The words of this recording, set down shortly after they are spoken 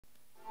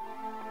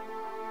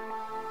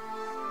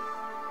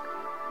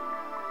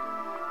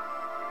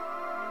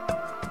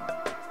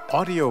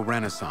Audio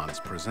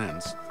Renaissance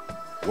presents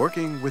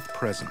Working with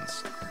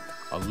Presence,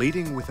 a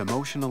leading with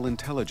emotional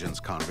intelligence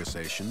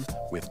conversation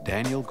with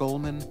Daniel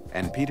Goleman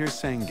and Peter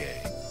Senge.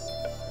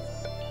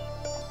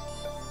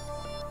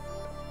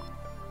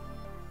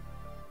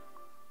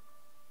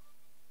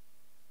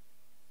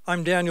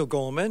 I'm Daniel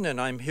Goleman, and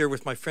I'm here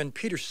with my friend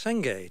Peter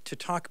Senge to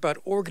talk about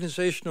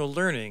organizational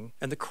learning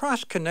and the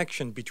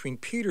cross-connection between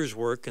Peter's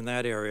work in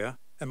that area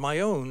and my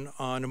own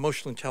on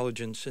emotional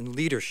intelligence and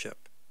leadership.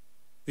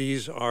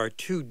 These are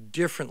two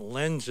different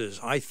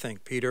lenses, I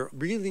think, Peter,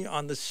 really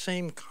on the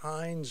same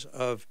kinds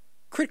of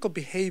critical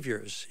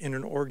behaviors in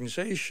an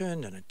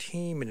organization and a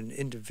team and an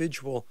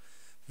individual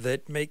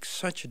that make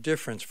such a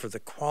difference for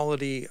the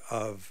quality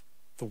of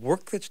the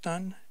work that's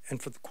done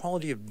and for the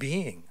quality of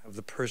being of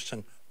the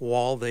person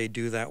while they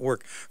do that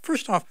work.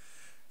 First off,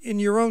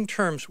 in your own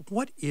terms,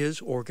 what is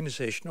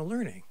organizational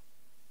learning?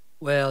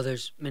 Well,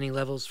 there's many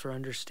levels for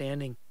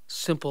understanding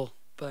simple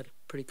but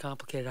pretty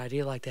complicated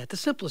idea like that. The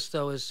simplest,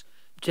 though, is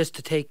just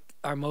to take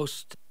our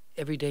most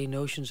everyday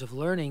notions of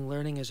learning.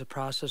 Learning is a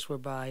process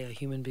whereby a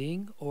human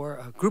being or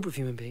a group of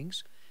human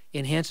beings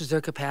enhances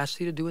their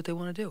capacity to do what they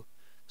want to do.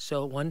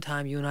 So one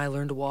time you and I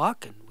learned to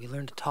walk, and we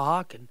learned to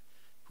talk, and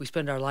we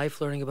spend our life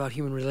learning about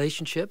human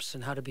relationships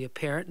and how to be a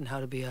parent and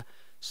how to be a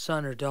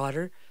son or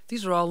daughter.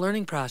 These are all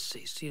learning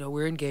processes.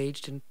 We're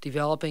engaged in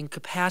developing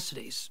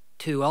capacities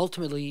to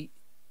ultimately,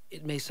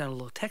 it may sound a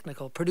little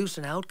technical, produce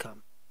an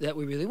outcome that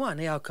we really want.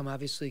 The outcome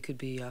obviously could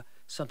be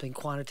something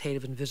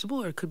quantitative and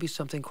visible, or it could be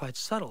something quite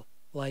subtle,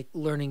 like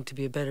learning to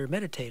be a better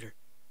meditator.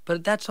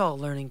 But that's all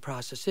learning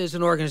process is.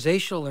 And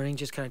organizational learning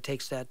just kind of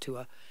takes that to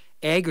a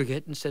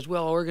aggregate and says,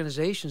 well,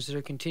 organizations that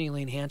are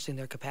continually enhancing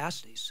their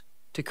capacities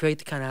to create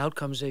the kind of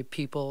outcomes that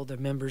people, their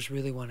members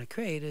really want to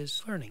create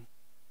is learning.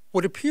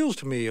 What appeals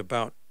to me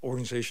about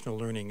organizational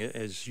learning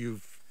as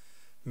you've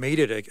made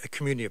it a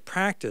community of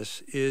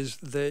practice is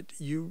that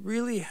you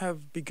really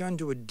have begun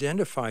to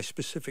identify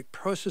specific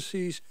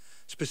processes,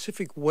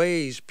 specific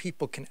ways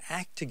people can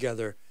act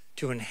together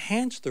to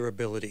enhance their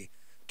ability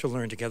to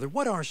learn together.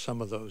 What are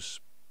some of those?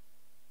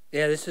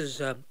 Yeah, this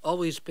has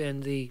always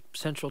been the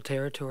central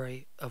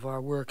territory of our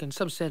work. In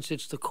some sense,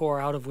 it's the core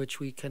out of which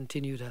we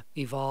continue to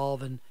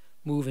evolve and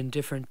move in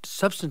different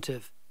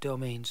substantive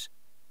domains.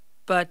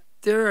 But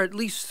there are at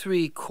least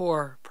three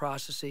core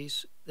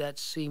processes that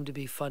seem to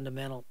be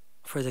fundamental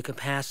for the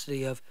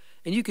capacity of,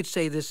 and you could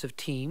say this of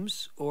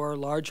teams or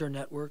larger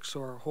networks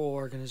or whole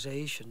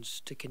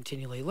organizations to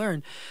continually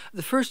learn.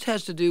 The first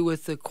has to do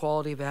with the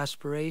quality of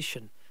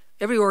aspiration.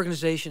 Every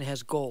organization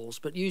has goals,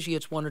 but usually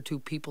it's one or two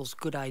people's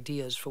good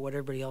ideas for what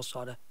everybody else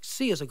ought to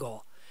see as a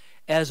goal,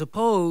 as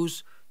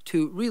opposed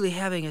to really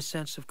having a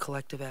sense of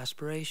collective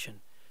aspiration.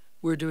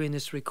 We're doing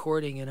this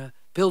recording in a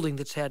building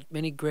that's had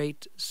many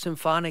great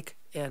symphonic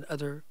and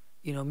other,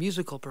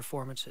 musical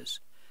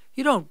performances.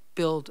 You don't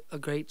build a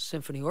great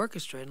symphony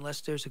orchestra unless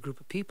there's a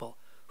group of people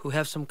who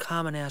have some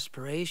common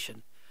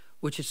aspiration,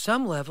 which at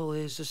some level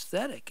is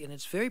aesthetic, and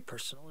it's very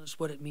personal. It's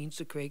what it means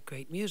to create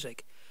great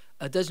music.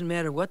 It doesn't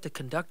matter what the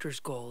conductor's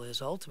goal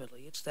is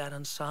ultimately. It's that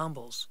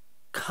ensemble's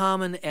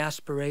common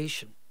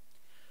aspiration.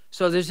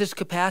 So there's this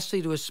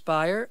capacity to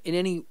aspire in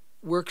any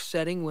work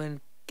setting. When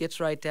it gets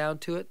right down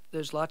to it,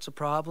 there's lots of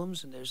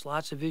problems and there's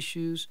lots of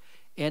issues,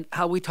 and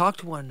how we talk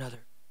to one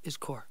another is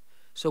core.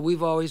 So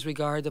we've always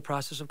regarded the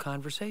process of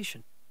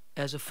conversation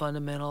as a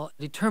fundamental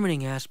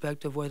determining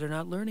aspect of whether or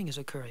not learning is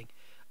occurring.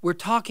 We're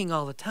talking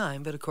all the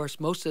time, but of course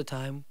most of the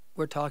time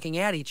we're talking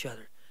at each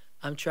other.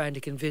 I'm trying to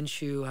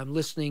convince you, I'm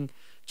listening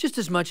just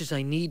as much as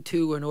I need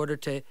to in order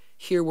to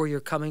hear where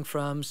you're coming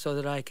from so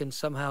that I can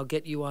somehow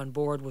get you on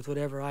board with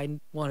whatever I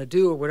want to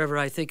do or whatever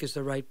I think is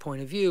the right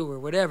point of view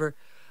or whatever.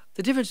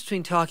 The difference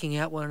between talking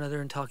at one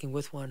another and talking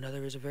with one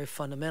another is a very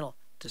fundamental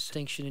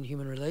distinction in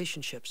human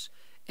relationships.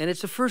 And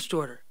it's a first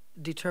order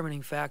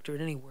determining factor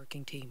in any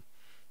working team.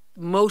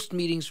 Most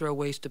meetings are a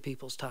waste of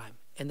people's time,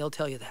 and they'll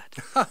tell you that.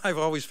 I've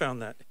always found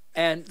that.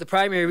 And the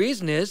primary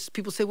reason is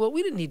people say, well,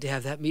 we didn't need to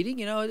have that meeting.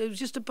 It was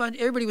just a bunch.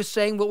 Everybody was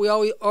saying what we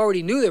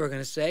already knew they were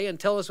going to say and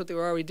tell us what they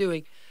were already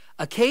doing.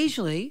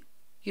 Occasionally,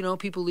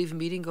 people leave a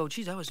meeting and go,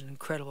 geez, that was an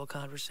incredible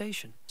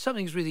conversation.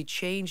 Something's really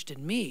changed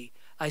in me.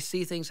 I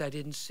see things I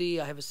didn't see.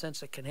 I have a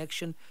sense of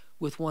connection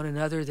with one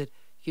another that,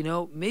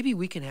 maybe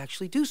we can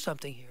actually do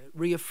something here. It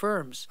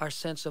reaffirms our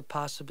sense of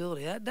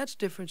possibility. That's the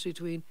difference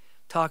between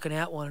talking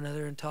at one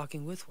another and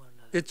talking with one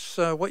another. It's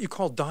what you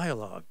call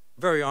dialogue.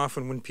 Very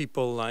often when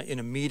people in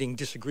a meeting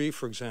disagree,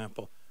 for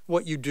example,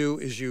 what you do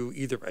is you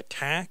either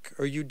attack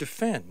or you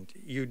defend.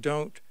 You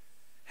don't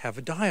have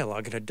a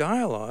dialogue. And a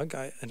dialogue,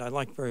 and I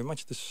like very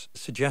much this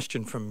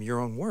suggestion from your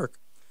own work,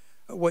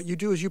 what you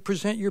do is you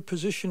present your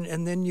position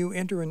and then you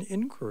enter an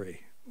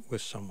inquiry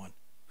with someone.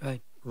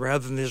 Right.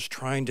 Rather than just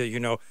trying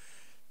to,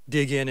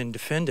 dig in and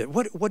defend it.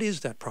 What is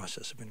that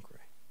process of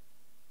inquiry?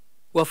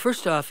 Well,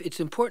 first off, it's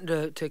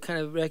important to kind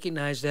of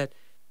recognize that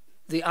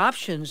the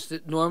options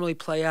that normally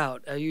play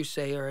out, you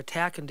say, are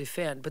attack and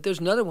defend. But there's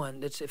another one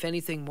that's, if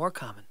anything, more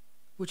common,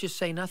 which is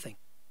say nothing.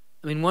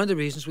 One of the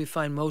reasons we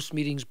find most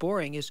meetings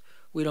boring is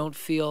we don't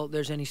feel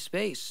there's any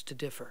space to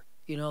differ.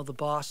 the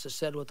boss has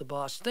said what the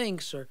boss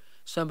thinks, or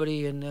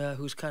somebody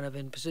who's kind of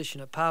in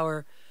position of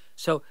power.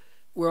 So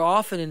we're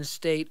often in a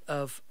state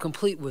of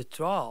complete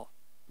withdrawal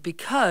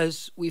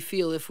because we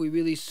feel if we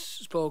really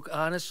spoke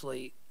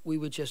honestly, we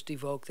would just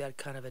evoke that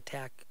kind of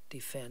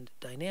attack-defend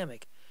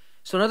dynamic.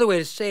 So another way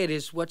to say it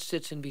is what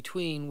sits in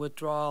between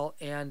withdrawal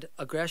and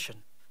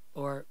aggression,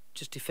 or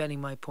just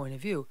defending my point of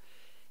view.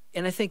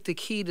 And I think the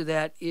key to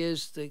that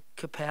is the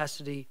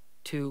capacity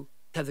to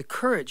have the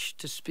courage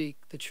to speak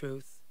the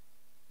truth,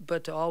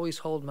 but to always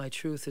hold my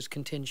truth as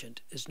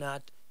contingent, as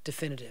not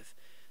definitive.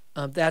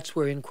 That's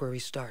where inquiry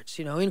starts.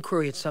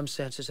 Inquiry in some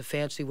sense is a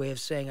fancy way of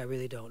saying I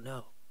really don't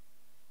know.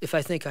 If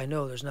I think I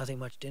know, there's nothing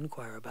much to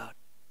inquire about.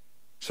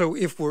 So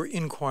if we're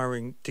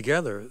inquiring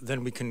together,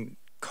 then we can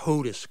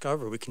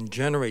co-discover, we can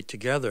generate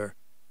together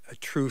a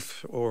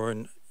truth or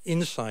an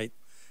insight.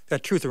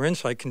 That truth or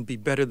insight can be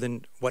better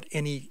than what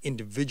any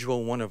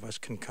individual one of us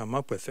can come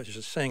up with. There's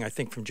a saying, I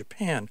think, from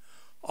Japan,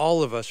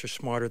 all of us are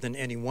smarter than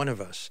any one of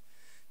us,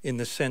 in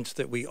the sense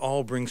that we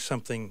all bring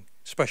something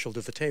special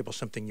to the table,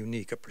 something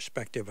unique, a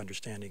perspective,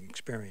 understanding,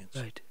 experience.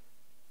 Right.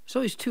 There's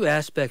always two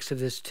aspects of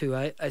this, too.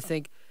 I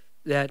think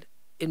that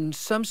in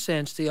some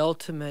sense, the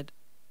ultimate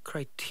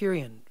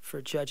criterion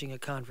for judging a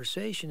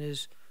conversation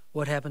is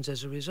what happens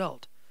as a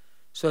result.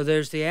 So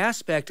there's the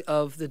aspect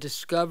of the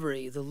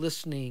discovery, the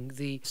listening,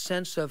 the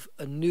sense of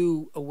a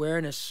new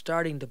awareness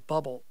starting to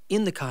bubble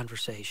in the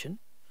conversation.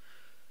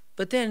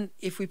 But then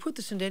if we put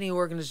this into any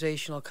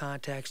organizational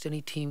context,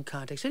 any team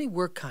context, any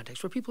work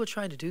context where people are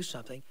trying to do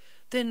something,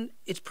 then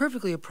it's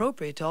perfectly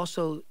appropriate to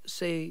also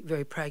say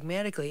very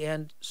pragmatically,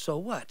 and so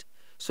what?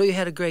 So you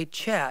had a great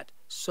chat,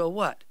 so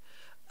what?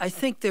 I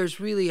think there's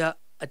really a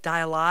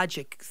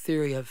dialogic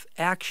theory of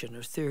action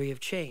or theory of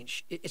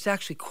change. It's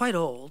actually quite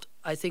old.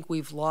 I think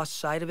we've lost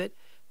sight of it,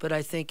 but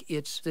I think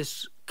it's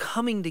this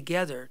coming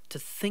together to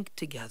think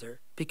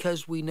together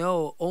because we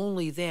know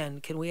only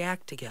then can we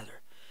act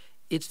together.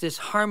 It's this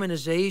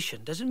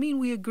harmonization. Doesn't mean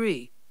we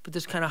agree, but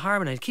this kind of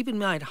harmony. Keep in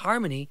mind,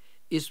 harmony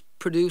is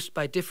produced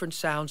by different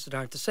sounds that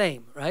aren't the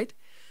same, right?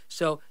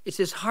 So it's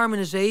this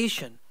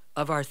harmonization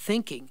of our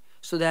thinking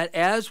so that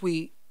as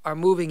we are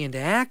moving into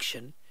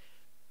action,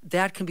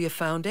 that can be a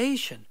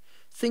foundation.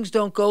 Things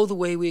don't go the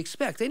way we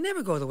expect. They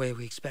never go the way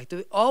we expect.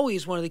 They're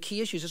always one of the key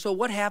issues. So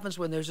what happens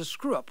when there's a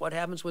screw-up? What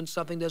happens when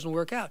something doesn't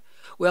work out?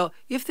 Well,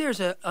 if there's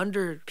an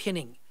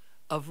underpinning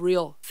of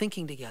real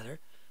thinking together,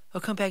 I'll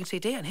come back and say,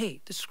 Dan,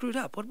 hey, this screwed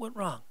up. What went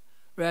wrong?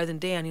 Rather than,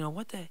 Dan,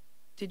 what the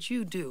did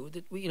you do?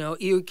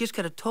 You just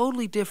got a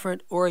totally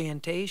different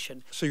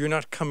orientation. So you're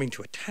not coming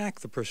to attack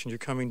the person. You're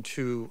coming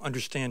to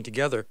understand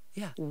together.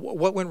 Yeah.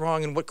 What went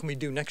wrong and what can we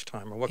do next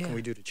time, or what can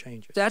we do to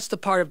change it? That's the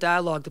part of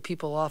dialogue that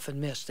people often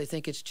miss. They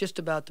think it's just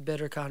about the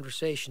better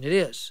conversation. It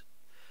is.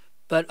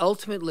 But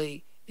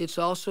ultimately, it's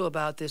also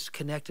about this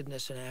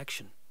connectedness and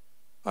action.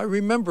 I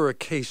remember a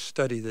case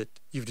study that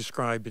you've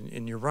described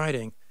in your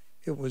writing.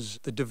 It was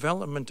the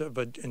development of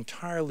an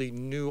entirely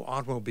new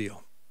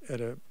automobile at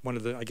one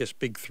of the, I guess,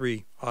 big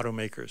three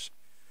automakers.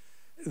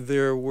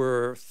 There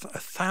were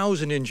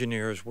 1,000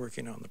 engineers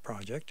working on the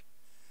project,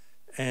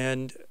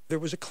 and there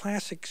was a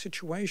classic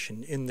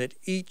situation in that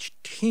each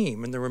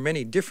team, and there were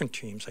many different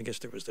teams, I guess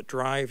there was the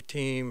drive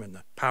team and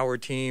the power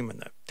team and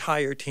the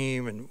tire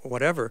team and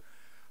whatever,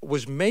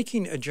 was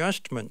making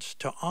adjustments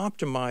to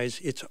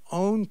optimize its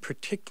own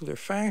particular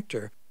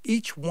factor,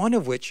 each one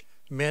of which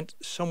meant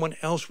someone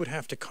else would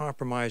have to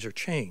compromise or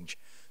change.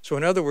 So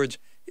in other words,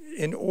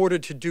 in order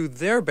to do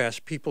their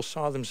best, people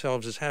saw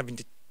themselves as having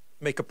to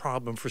make a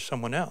problem for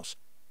someone else.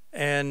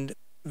 And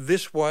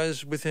this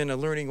was within a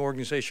learning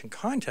organization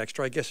context,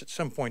 or I guess at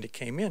some point it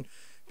came in,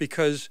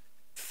 because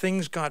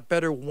things got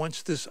better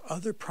once this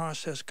other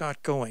process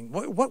got going.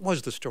 What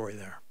was the story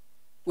there?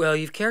 Well,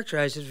 you've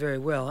characterized it very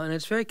well, and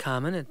it's very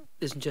common. It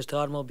isn't just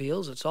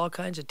automobiles, it's all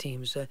kinds of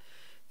teams.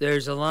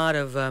 There's a lot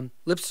of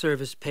lip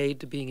service paid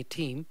to being a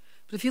team.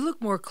 But if you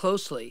look more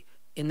closely,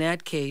 in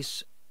that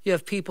case, you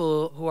have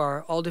people who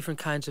are all different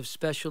kinds of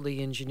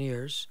specialty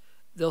engineers.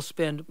 They'll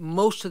spend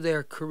most of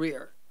their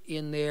career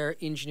in their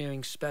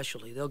engineering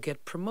specialty. They'll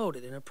get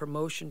promoted in a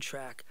promotion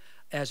track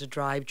as a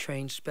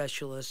drivetrain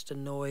specialist, a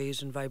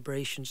noise and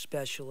vibration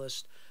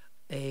specialist,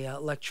 a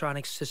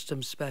electronic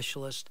systems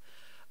specialist.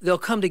 They'll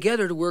come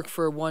together to work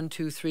for 1,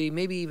 2, 3,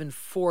 maybe even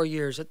 4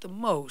 years at the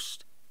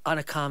most on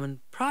a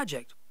common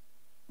project.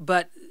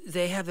 But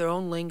they have their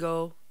own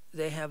lingo.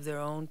 They have their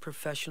own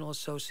professional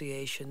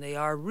association. They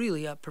are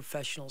really a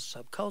professional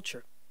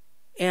subculture.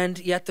 And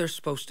yet they're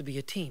supposed to be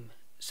a team.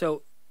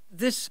 So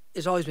this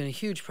has always been a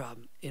huge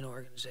problem in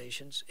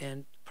organizations,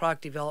 and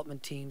product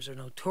development teams are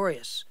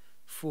notorious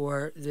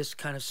for this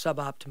kind of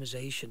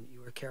sub-optimization you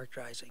were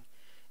characterizing.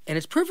 And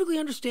it's perfectly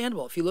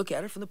understandable if you look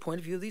at it from the point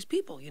of view of these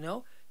people,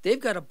 They've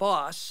got a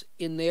boss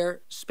in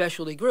their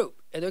specialty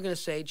group, and they're going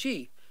to say,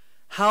 gee,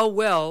 how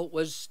well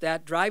was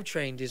that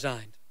drivetrain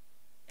designed?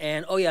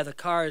 And, oh, yeah, the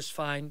car is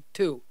fine,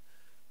 too.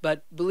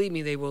 But believe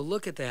me, they will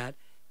look at that.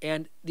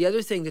 And the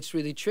other thing that's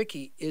really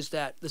tricky is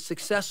that the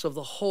success of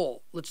the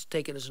whole, let's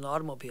take it as an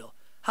automobile.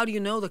 How do you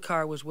know the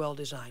car was well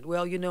designed?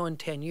 Well, in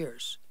 10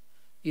 years.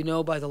 You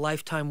know by the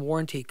lifetime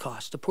warranty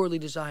cost. A poorly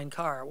designed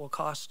car will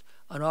cost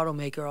an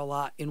automaker a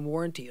lot in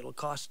warranty. It'll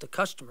cost the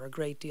customer a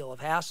great deal of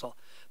hassle.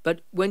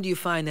 But when do you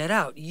find that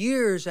out?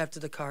 Years after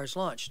the car is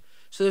launched.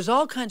 So there's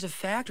all kinds of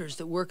factors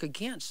that work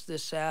against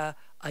this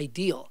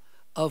ideal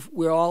of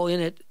we're all in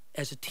it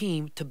as a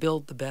team to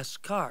build the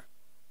best car.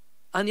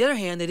 On the other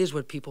hand, it is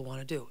what people want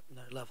to do at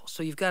another level.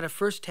 So you've got to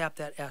first tap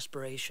that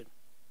aspiration.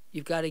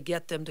 You've got to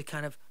get them to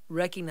kind of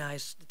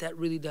recognize that that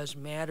really does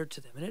matter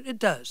to them. And it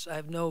does. I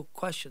have no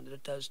question that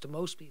it does to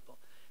most people.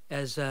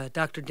 As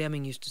Dr.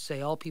 Deming used to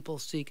say, all people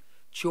seek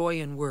joy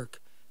in work.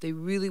 They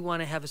really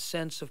want to have a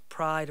sense of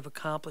pride, of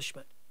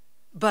accomplishment.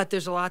 But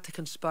there's a lot that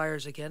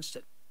conspires against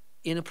it.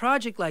 In a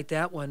project like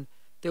that one,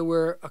 there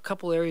were a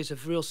couple areas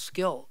of real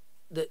skill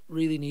that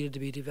really needed to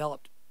be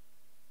developed.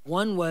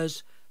 One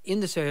was in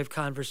this area of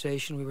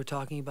conversation we were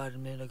talking about a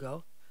minute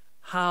ago.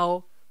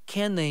 How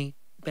can they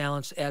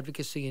balance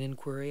advocacy and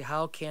inquiry?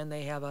 How can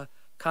they have a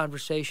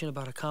conversation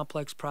about a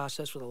complex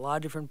process with a lot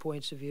of different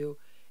points of view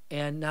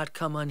and not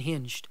come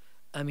unhinged?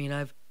 I mean,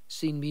 I've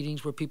seen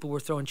meetings where people were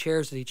throwing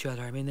chairs at each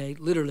other. I mean, they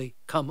literally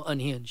come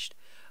unhinged.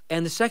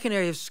 And the second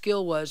area of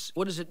skill was,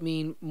 what does it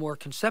mean more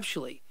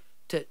conceptually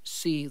to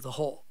see the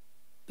whole?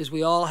 Because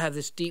we all have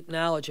this deep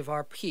knowledge of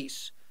our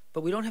piece,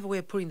 but we don't have a way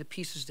of putting the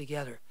pieces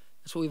together.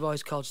 That's what we've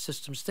always called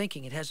systems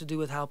thinking. It has to do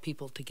with how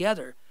people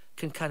together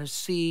can kind of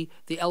see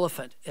the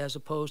elephant as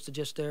opposed to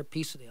just their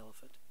piece of the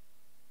elephant.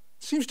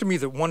 It seems to me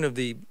that one of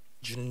the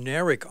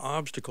generic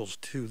obstacles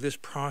to this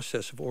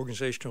process of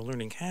organizational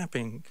learning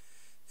happening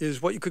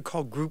is what you could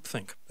call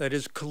groupthink. That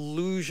is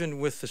collusion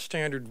with the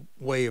standard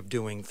way of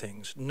doing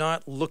things,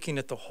 not looking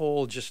at the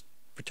whole, just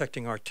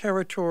protecting our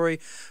territory,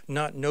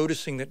 not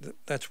noticing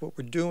that that's what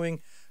we're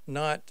doing,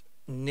 not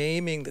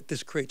naming that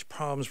this creates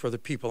problems for other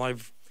people.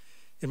 I've,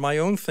 in my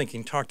own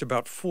thinking, talked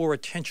about 4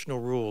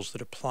 attentional rules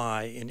that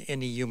apply in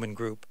any human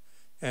group,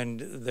 and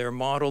they're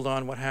modeled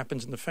on what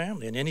happens in the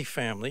family. In any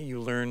family, you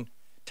learn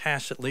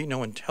tacitly, no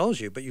one tells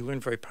you, but you learn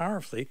very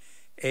powerfully.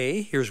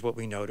 A, here's what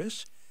we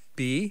notice.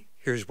 B,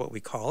 here's what we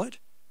call it.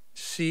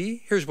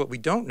 C, here's what we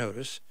don't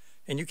notice.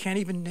 And you can't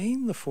even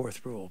name the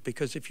 4th rule,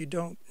 because if you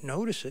don't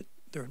notice it,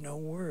 there are no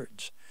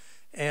words.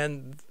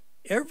 And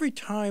every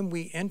time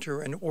we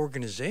enter an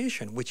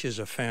organization, which is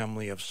a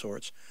family of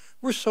sorts,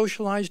 we're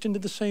socialized into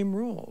the same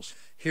rules.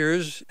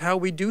 Here's how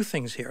we do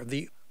things here.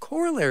 The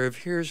corollary of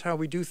here's how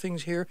we do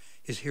things here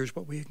is here's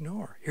what we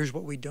ignore. Here's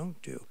what we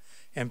don't do.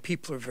 And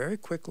people are very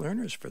quick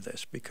learners for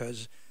this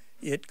because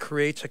it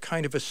creates a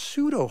kind of a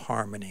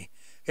pseudo-harmony.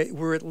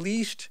 We're at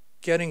least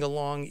getting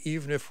along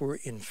even if we're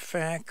in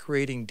fact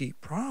creating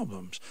deep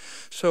problems.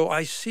 So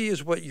I see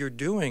as what you're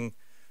doing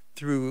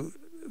through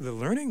the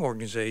learning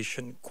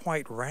organization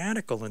quite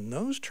radical in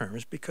those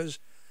terms because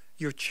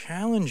you're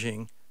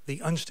challenging the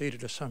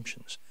unstated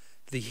assumptions,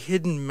 the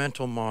hidden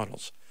mental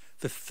models,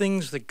 the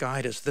things that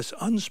guide us, this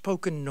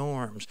unspoken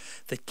norms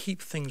that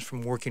keep things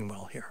from working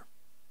well here.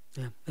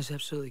 Yeah, that's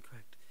absolutely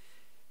correct.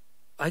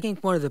 I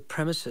think one of the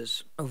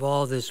premises of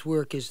all this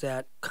work is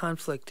that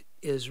conflict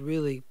is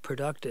really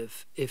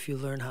productive if you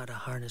learn how to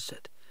harness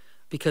it.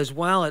 Because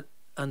while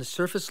on the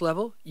surface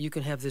level, you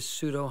can have this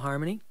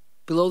pseudo-harmony,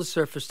 below the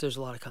surface, there's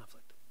a lot of conflict.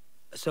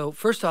 So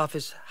first off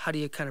is how do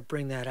you kind of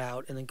bring that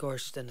out? And then, of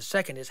course, then the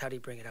second is how do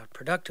you bring it out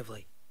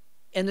productively?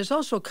 And there's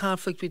also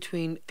conflict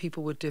between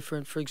people with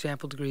different, for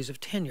example, degrees of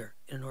tenure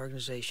in an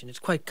organization. It's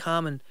quite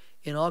common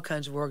in all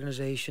kinds of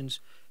organizations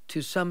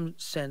to some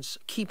sense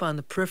keep on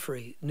the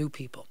periphery new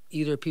people,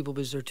 either people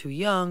because they're too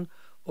young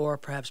or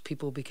perhaps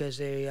people because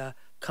they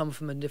come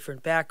from a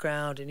different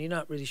background and you're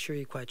not really sure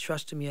you quite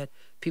trust them yet,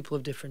 people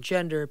of different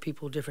gender,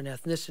 people of different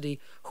ethnicity,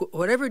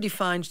 whatever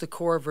defines the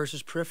core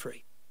versus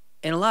periphery.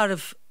 And a lot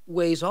of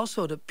ways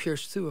also to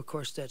pierce through, of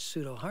course, that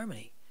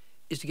pseudo-harmony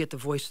is to get the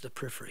voice of the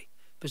periphery.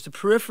 Because the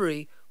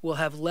periphery will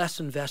have less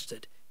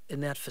invested in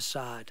that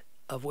facade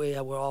of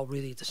we're all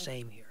really the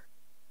same here.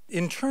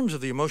 In terms of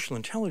the emotional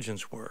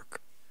intelligence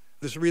work,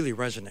 this really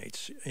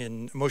resonates.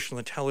 In emotional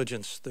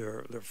intelligence,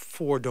 there are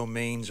 4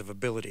 domains of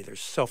ability.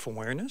 There's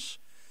self-awareness,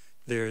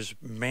 there's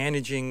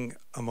managing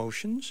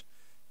emotions,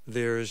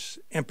 there's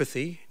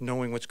empathy,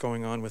 knowing what's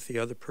going on with the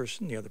other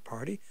person, the other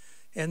party,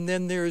 and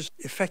then there's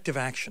effective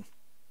action,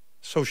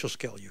 social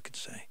skill, you could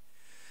say.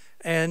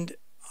 And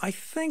I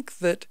think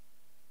that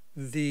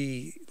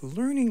the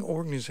learning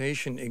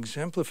organization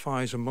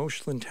exemplifies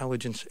emotional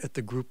intelligence at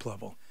the group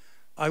level.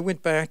 I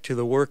went back to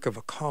the work of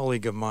a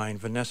colleague of mine,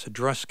 Vanessa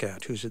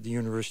Druskat, who's at the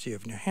University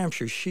of New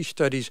Hampshire. She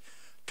studies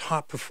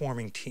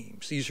top-performing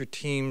teams. These are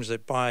teams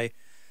that by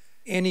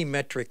any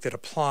metric that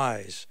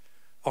applies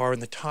are in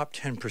the top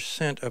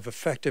 10% of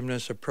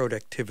effectiveness of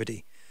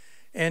productivity.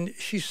 And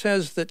she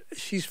says that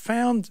she's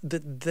found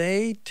that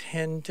they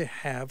tend to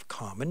have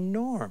common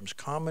norms,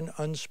 common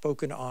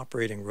unspoken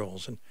operating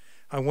rules. And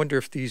I wonder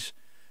if these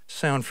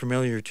sound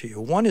familiar to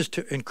you. One is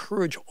to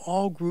encourage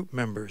all group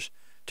members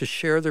to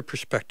share their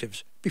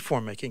perspectives before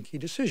making key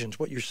decisions.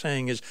 What you're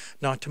saying is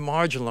not to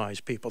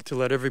marginalize people, to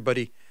let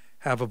everybody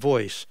have a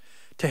voice,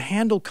 to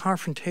handle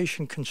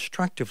confrontation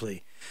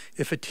constructively.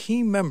 If a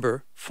team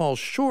member falls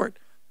short,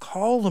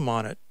 call them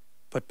on it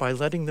but by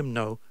letting them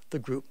know the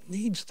group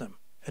needs them.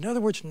 In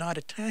other words, not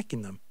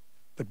attacking them,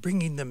 but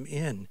bringing them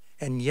in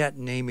and yet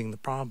naming the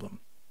problem.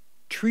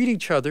 Treat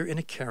each other in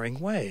a caring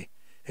way.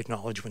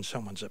 Acknowledge when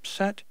someone's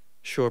upset.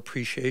 Show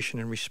appreciation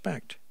and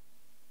respect.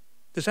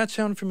 Does that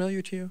sound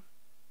familiar to you?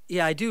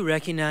 Yeah, I do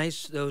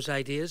recognize those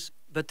ideas,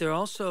 but they're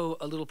also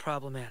a little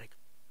problematic.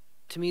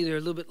 To me, they're a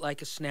little bit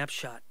like a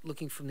snapshot,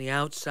 looking from the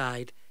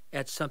outside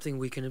at something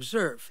we can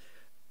observe.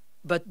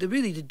 But the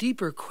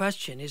deeper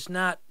question is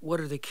not what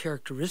are the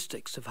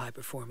characteristics of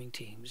high-performing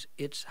teams.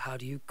 It's how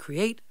do you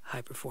create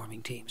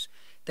high-performing teams.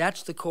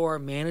 That's the core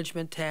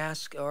management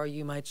task, or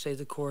you might say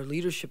the core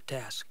leadership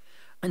task.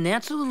 And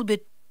that's a little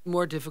bit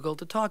more difficult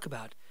to talk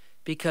about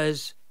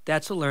because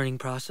that's a learning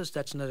process.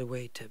 That's another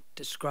way to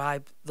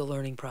describe the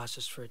learning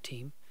process for a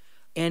team.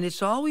 And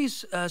it's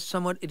always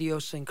somewhat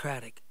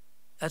idiosyncratic.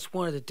 That's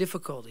one of the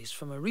difficulties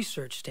from a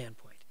research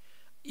standpoint.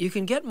 You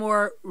can get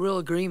more real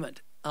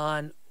agreement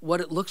on what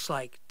it looks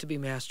like to be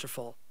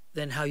masterful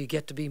than how you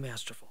get to be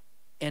masterful.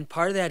 And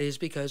part of that is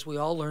because we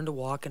all learn to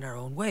walk in our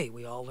own way.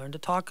 We all learn to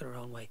talk in our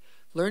own way.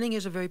 Learning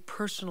is a very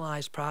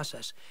personalized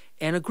process.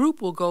 And a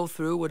group will go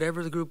through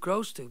whatever the group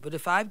goes through. But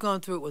if I've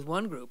gone through it with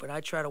one group and I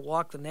try to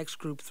walk the next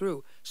group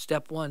through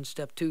step 1,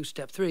 step 2,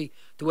 step 3,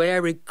 the way I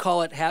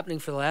recall it happening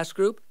for the last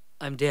group,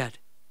 I'm dead.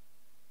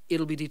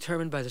 It'll be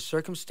determined by the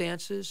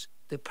circumstances,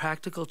 the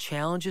practical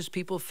challenges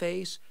people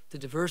face, the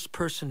diverse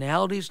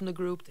personalities in the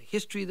group, the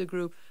history of the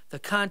group, the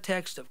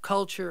context of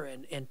culture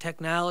and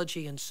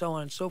technology, and so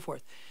on and so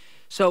forth.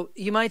 So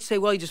you might say,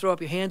 well, you just throw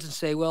up your hands and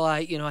say, well,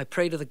 I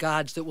pray to the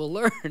gods that we'll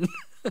learn.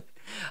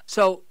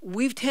 So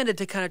we've tended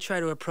to kind of try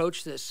to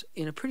approach this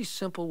in a pretty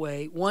simple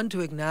way. One,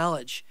 to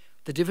acknowledge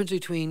the difference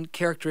between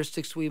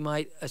characteristics we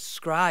might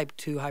ascribe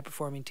to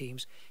high-performing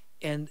teams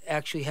and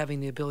actually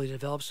having the ability to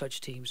develop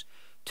such teams.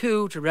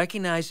 2, to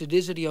recognize it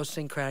is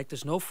idiosyncratic.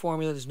 There's no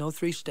formula. There's no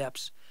 3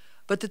 steps.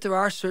 But that there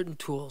are certain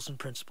tools and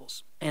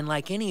principles. And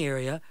like any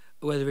area,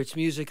 whether it's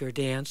music or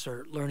dance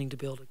or learning to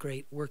build a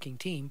great working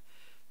team,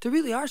 there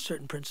really are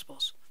certain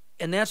principles.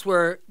 And that's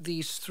where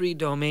these 3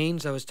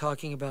 domains I was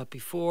talking about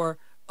before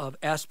of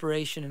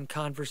aspiration and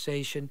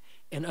conversation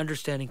and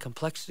understanding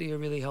complexity are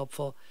really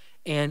helpful.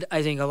 And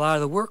I think a lot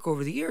of the work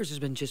over the years has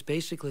been just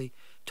basically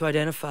to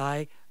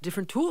identify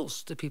different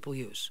tools that people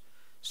use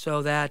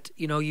so that,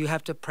 you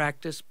have to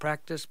practice,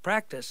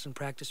 and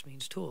practice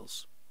means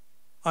tools.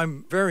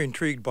 I'm very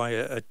intrigued by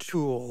a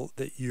tool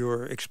that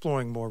you're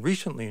exploring more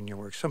recently in your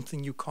work,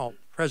 something you call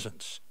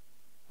presence,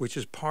 which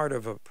is part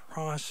of a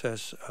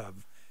process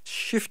of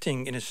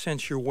shifting, in a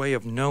sense, your way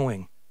of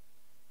knowing.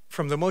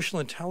 From the emotional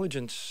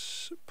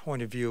intelligence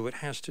point of view, it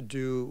has to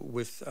do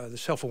with the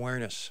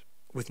self-awareness,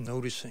 with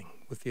noticing,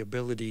 with the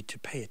ability to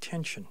pay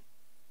attention,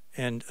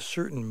 and a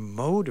certain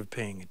mode of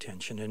paying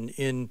attention. And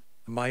in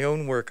my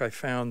own work, I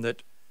found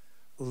that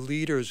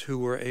leaders who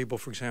were able,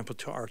 for example,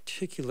 to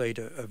articulate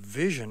a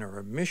vision or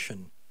a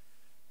mission,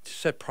 to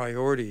set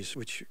priorities,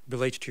 which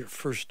relates to your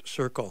first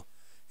circle,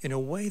 in a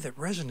way that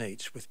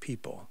resonates with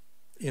people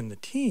in the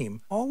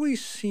team,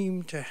 always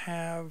seem to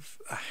have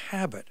a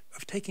habit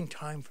of taking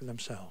time for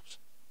themselves.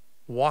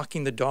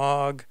 Walking the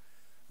dog,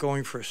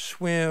 going for a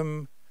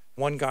swim.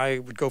 One guy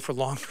would go for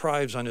long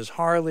drives on his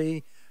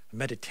Harley,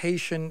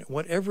 meditation,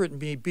 whatever it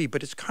may be.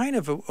 But it's kind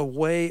of a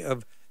way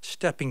of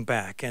stepping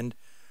back. And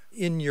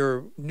in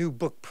your new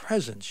book,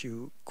 Presence,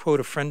 you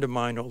quote a friend of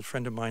mine, old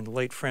friend of mine, the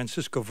late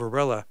Francisco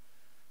Varela,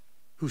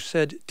 who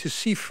said, "To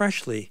see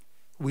freshly,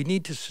 we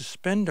need to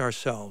suspend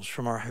ourselves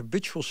from our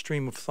habitual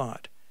stream of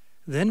thought.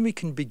 Then we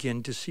can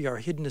begin to see our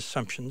hidden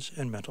assumptions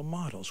and mental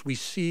models. We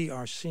see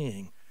our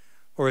seeing."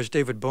 Or as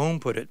David Bohm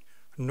put it,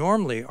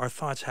 normally our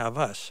thoughts have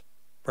us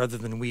rather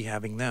than we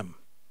having them.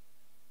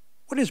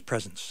 What is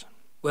presence?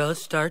 Well, it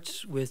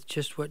starts with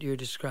just what you're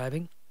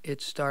describing.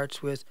 It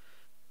starts with,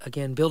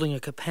 again, building a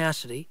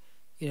capacity.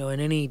 In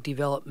any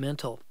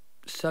developmental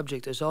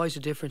subject, there's always a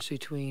difference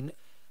between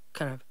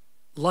kind of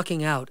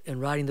lucking out and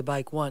riding the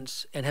bike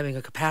once and having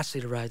a capacity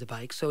to ride the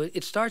bike. So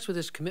it starts with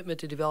this commitment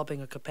to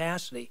developing a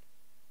capacity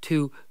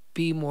to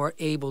be more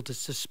able to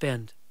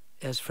suspend,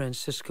 as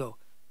Francisco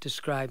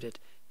described it.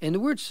 And the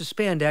word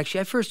suspend,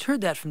 actually, I first heard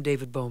that from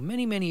David Bohm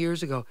many, many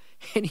years ago.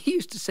 And he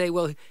used to say,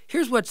 well,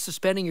 here's what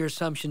suspending your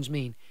assumptions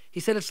mean. He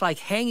said it's like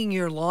hanging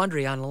your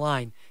laundry on a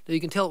line. Now, you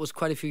can tell it was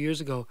quite a few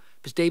years ago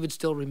because David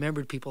still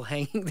remembered people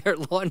hanging their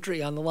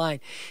laundry on the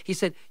line. He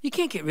said, you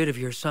can't get rid of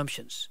your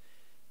assumptions.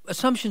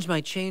 Assumptions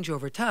might change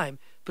over time,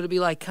 but it'd be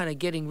like kind of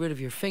getting rid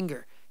of your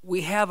finger.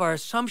 We have our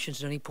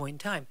assumptions at any point in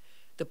time.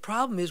 The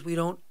problem is we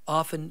don't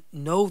often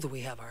know that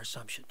we have our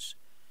assumptions.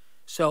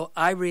 So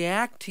I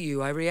react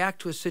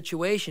to a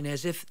situation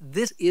as if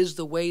this is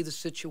the way the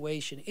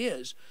situation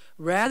is,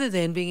 rather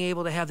than being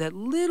able to have that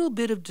little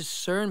bit of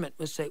discernment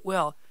and say,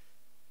 well,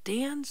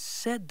 Dan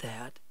said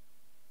that,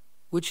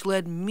 which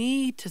led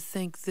me to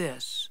think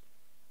this.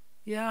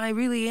 Yeah, I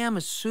really am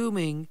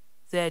assuming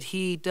that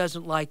he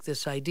doesn't like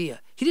this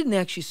idea. He didn't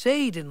actually say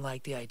he didn't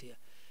like the idea.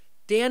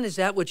 Dan, is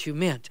that what you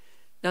meant?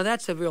 Now,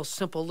 that's a real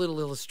simple little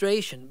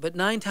illustration, but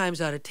 9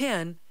 times out of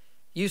 10,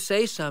 You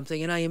say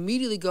something, and I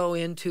immediately go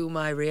into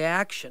my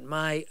reaction,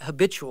 my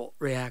habitual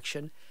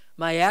reaction,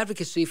 my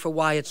advocacy for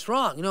why it's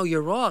wrong. No,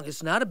 you're wrong.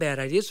 It's not a bad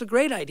idea. It's a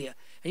great idea.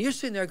 And you're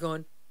sitting there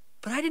going,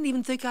 but I didn't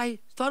even think I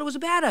thought it was a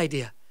bad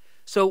idea.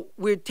 So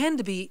we tend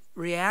to be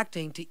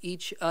reacting to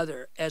each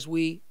other as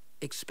we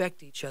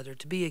expect each other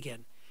to be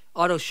again.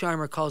 Otto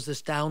Scharmer calls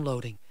this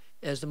downloading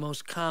as the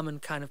most common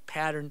kind of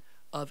pattern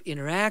of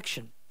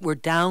interaction. We're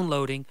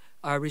downloading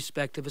our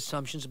respective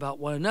assumptions about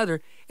one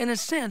another. In a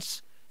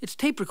sense, it's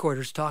tape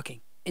recorders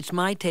talking. It's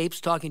my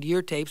tapes talking to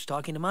your tapes,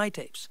 talking to my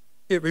tapes.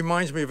 It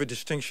reminds me of a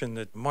distinction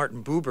that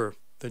Martin Buber,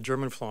 the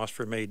German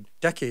philosopher, made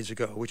decades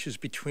ago, which is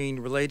between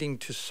relating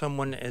to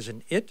someone as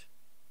an it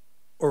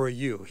or a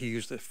you. He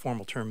used the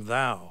formal term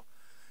thou.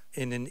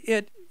 In an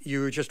it,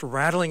 you're just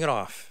rattling it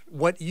off.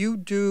 What you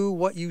do,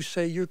 what you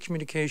say, your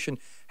communication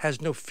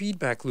has no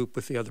feedback loop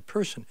with the other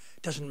person.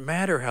 It doesn't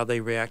matter how they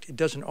react. It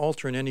doesn't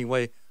alter in any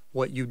way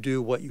what you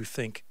do, what you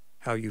think,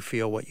 how you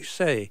feel, what you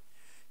say.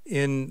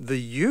 In the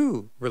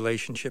you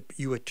relationship,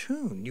 you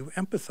attune, you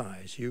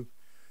empathize, you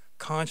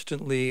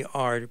constantly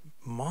are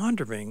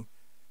monitoring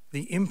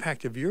the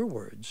impact of your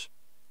words,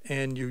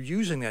 and you're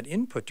using that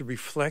input to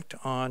reflect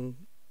on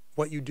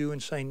what you do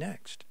and say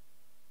next.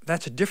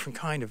 That's a different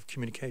kind of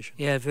communication.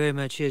 Yeah, it very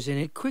much is. And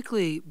it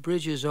quickly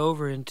bridges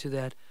over into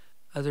that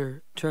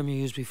other term you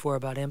used before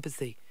about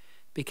empathy,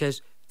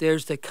 because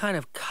there's the kind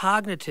of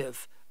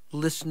cognitive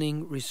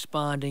listening,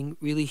 responding,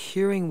 really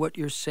hearing what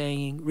you're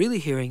saying, really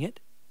hearing it.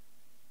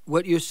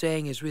 What you're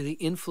saying is really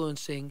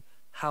influencing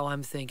how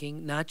I'm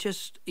thinking, not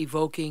just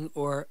evoking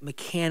or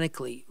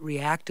mechanically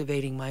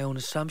reactivating my own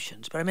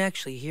assumptions, but I'm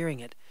actually hearing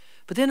it.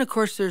 But then, of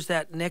course, there's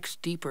that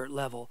next deeper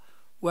level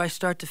where I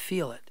start to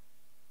feel it.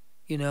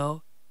 You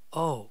know,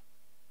 oh,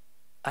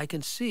 I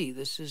can see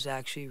this is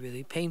actually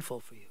really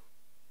painful for you.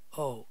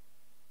 Oh,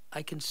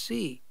 I can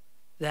see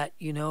that,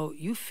 you know,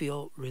 you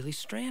feel really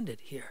stranded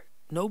here.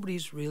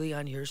 Nobody's really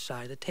on your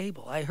side of the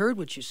table. I heard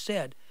what you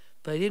said,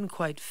 but I didn't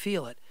quite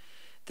feel it.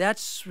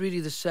 That's really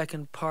the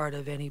second part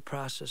of any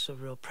process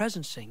of real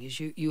presencing, is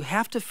you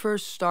have to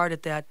first start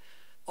at that,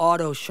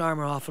 Otto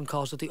Scharmer often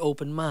calls it the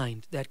open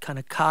mind, that kind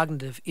of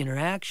cognitive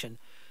interaction.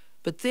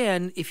 But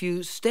then if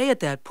you stay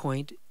at that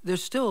point,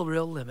 there's still a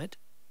real limit,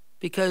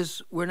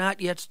 because we're not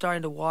yet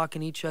starting to walk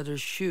in each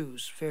other's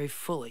shoes very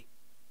fully.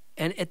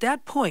 And at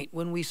that point,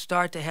 when we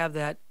start to have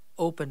that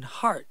open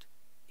heart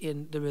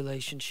in the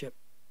relationship,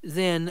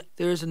 then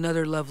there's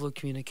another level of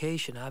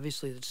communication,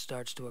 obviously, that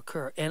starts to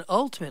occur. And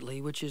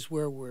ultimately, which is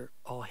where we're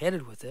all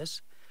headed with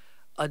this,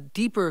 a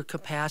deeper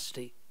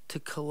capacity to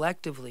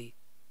collectively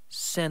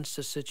sense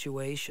the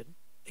situation.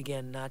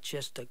 Again, not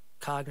just the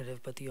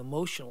cognitive, but the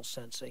emotional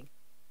sensing.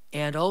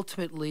 And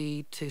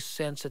ultimately to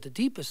sense at the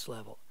deepest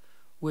level,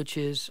 which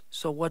is,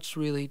 so what's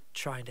really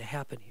trying to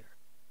happen here?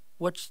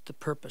 What's the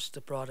purpose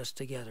that brought us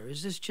together?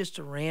 Is this just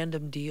a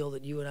random deal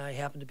that you and I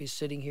happen to be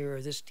sitting here,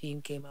 or this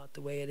team came out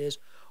the way it is?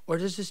 Or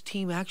does this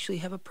team actually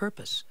have a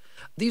purpose?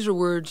 These are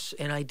words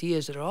and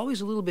ideas that are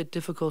always a little bit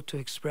difficult to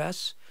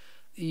express.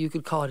 You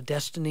could call it a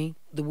destiny.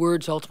 The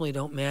words ultimately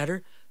don't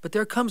matter. But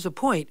there comes a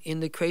point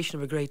in the creation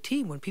of a great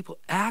team when people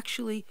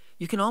actually,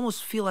 you can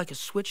almost feel like a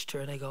switch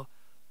turn. They go,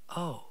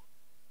 oh,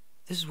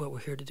 this is what we're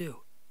here to do.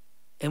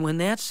 And when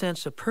that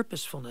sense of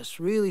purposefulness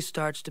really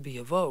starts to be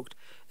evoked,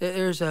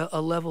 there's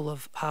a level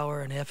of power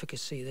and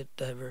efficacy that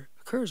never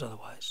occurs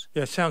otherwise.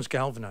 Yeah, it sounds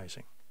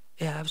galvanizing.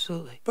 Yeah,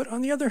 absolutely. But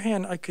on the other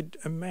hand, I could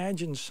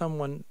imagine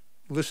someone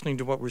listening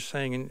to what we're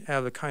saying and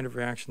have the kind of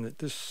reaction that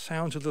this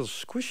sounds a little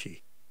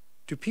squishy.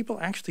 Do people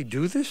actually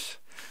do this?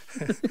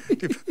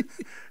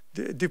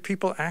 do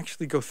people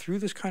actually go through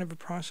this kind of a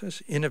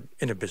process in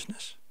a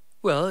business?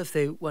 Well, if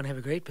they want to have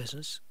a great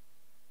business.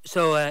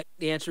 So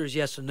the answer is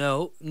yes and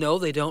no. No,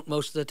 they don't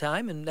most of the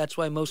time, and that's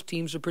why most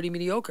teams are pretty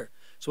mediocre.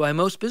 That's why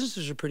most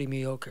businesses are pretty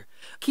mediocre.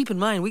 Keep in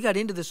mind, we got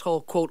into this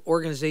whole, quote,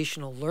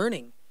 organizational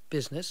learning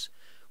business,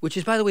 which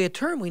is, by the way, a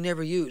term we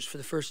never used for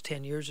the first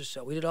 10 years or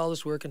so. We did all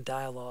this work in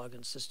dialogue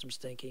and systems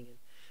thinking and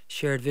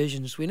shared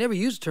visions. We never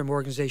used the term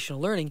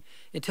organizational learning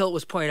until it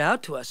was pointed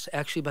out to us,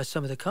 actually by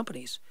some of the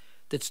companies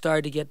that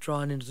started to get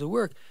drawn into the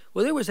work.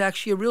 Well, there was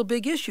actually a real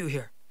big issue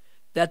here,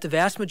 that the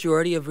vast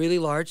majority of really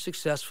large,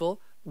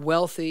 successful,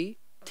 wealthy,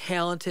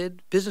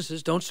 talented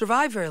businesses don't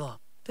survive very long.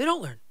 They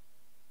don't learn.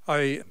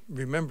 I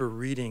remember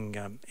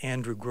reading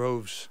Andrew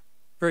Grove's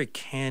very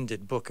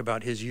candid book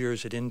about his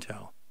years at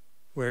Intel,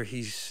 where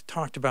he's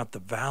talked about the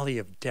valley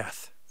of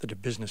death that a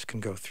business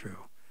can go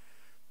through,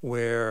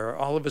 where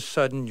all of a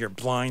sudden you're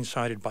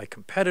blindsided by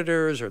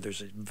competitors, or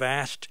there's a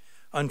vast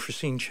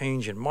unforeseen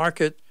change in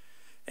market,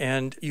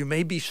 and you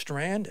may be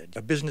stranded.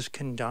 A business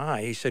can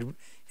die. He said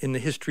in the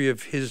history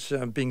of his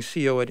being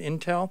CEO at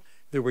Intel,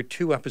 there were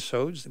two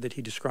episodes that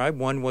he described.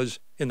 One was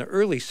in the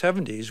early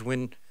 70s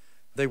when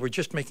they were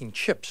just making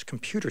chips,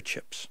 computer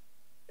chips,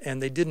 and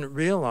they didn't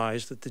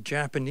realize that the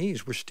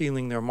Japanese were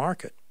stealing their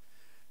market.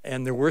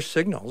 And there were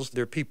signals.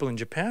 There people in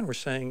Japan were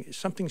saying,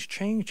 something's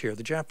changed here.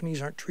 The Japanese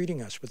aren't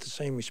treating us with the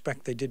same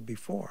respect they did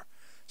before.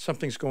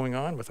 Something's going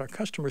on with our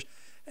customers.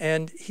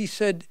 And he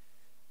said,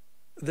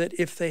 that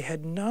if they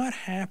had not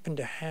happened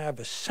to have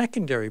a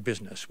secondary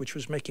business, which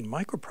was making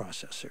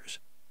microprocessors,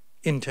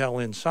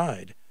 Intel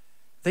Inside,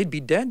 they'd be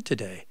dead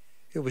today.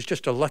 It was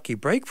just a lucky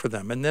break for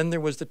them. And then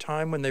there was the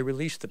time when they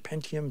released the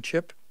Pentium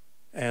chip,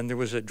 and there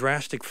was a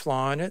drastic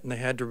flaw in it, and they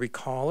had to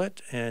recall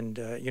it. And,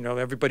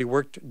 everybody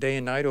worked day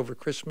and night over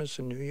Christmas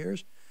and New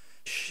Year's,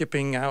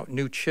 shipping out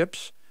new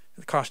chips.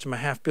 It cost them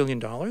 $500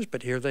 million,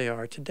 but here they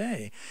are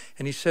today.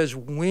 And he says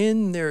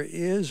when there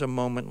is a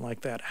moment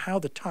like that, how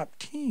the top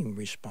team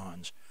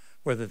responds,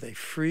 whether they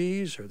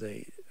freeze or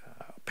they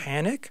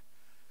panic,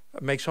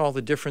 makes all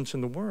the difference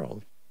in the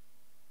world.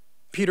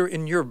 Peter,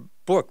 in your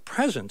book,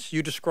 Presence,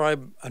 you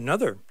describe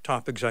another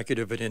top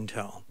executive at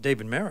Intel,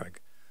 David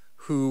Merrick,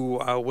 who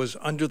was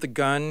under the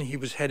gun. He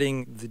was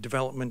heading the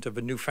development of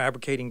a new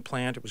fabricating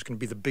plant. It was going to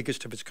be the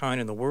biggest of its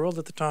kind in the world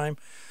at the time.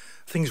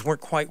 Things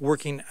weren't quite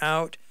working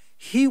out.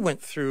 He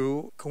went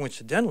through,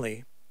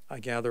 coincidentally, I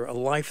gather, a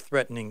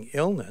life-threatening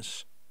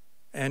illness.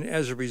 And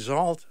as a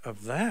result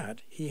of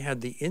that, he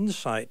had the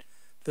insight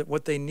that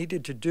what they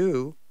needed to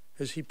do,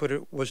 as he put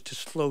it, was to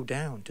slow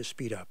down, to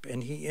speed up.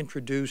 And he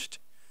introduced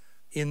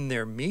in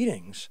their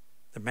meetings,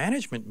 the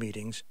management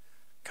meetings,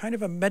 kind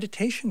of a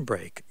meditation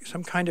break,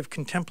 some kind of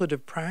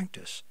contemplative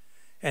practice.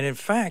 And in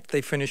fact,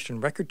 they finished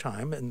in record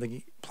time, and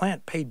the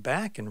plant paid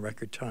back in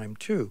record time,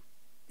 too.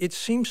 It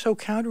seems so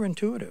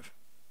counterintuitive.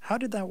 How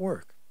did that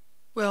work?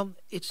 Well,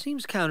 it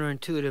seems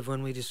counterintuitive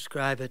when we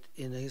describe it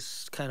in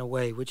this kind of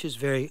way, which is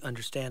very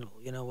understandable.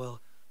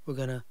 We're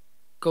going to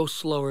go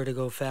slower to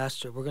go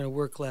faster. We're going to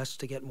work less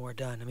to get more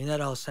done. I mean,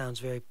 that all sounds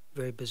very,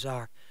 very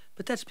bizarre.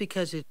 But that's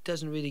because it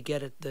doesn't really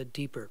get at the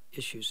deeper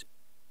issues.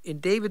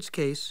 In David's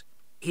case,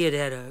 he had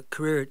had a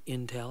career at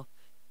Intel,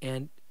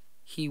 and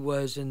he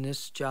was in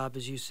this job,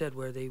 as you said,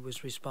 where he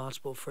was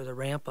responsible for the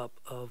ramp-up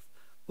of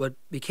what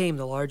became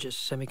the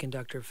largest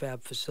semiconductor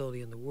fab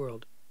facility in the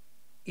world.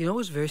 It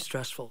was a very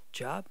stressful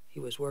job. He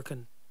was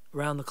working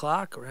around the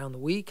clock, around the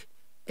week,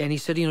 and he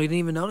said, he didn't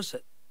even notice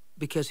it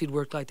because he'd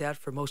worked like that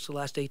for most of the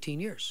last 18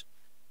 years.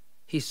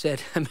 He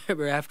said, I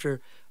remember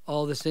after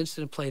all this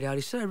incident played out,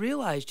 he said, I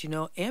realized,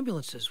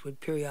 ambulances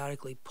would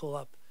periodically pull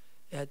up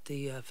at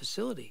the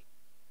facility,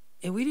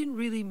 and we didn't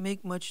really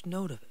make much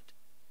note of it.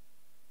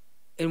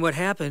 And what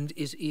happened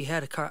is he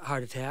had a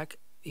heart attack.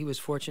 He was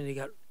fortunate he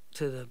got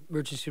to the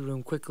emergency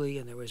room quickly,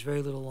 and there was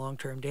very little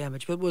long-term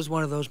damage, but it was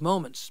one of those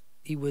moments.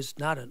 He was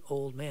not an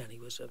old man. He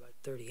was about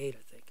 38,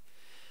 I think.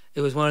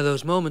 It was one of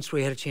those moments where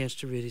he had a chance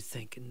to really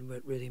think and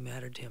what really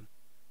mattered to him.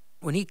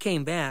 When he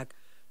came back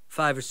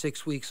 5 or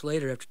 6 weeks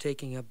later after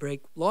taking a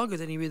break, longer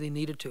than he really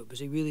needed to, because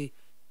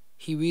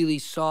he really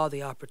saw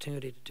the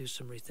opportunity to do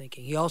some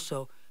rethinking. He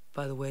also,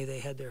 by the way, they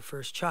had their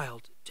first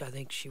child. I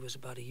think she was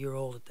about a year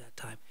old at that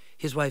time.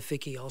 His wife,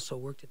 Vicki, also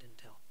worked at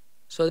Intel.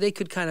 So they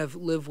could kind of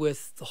live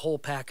with the whole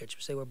package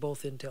because they were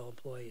both Intel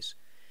employees.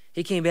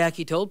 He came back,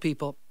 he told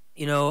people,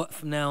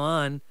 from now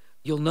on,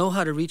 you'll know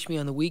how to reach me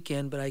on the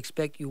weekend, but I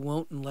expect you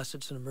won't unless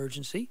it's an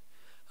emergency.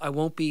 I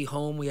won't be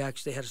home. We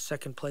actually had a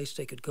second place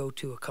they could go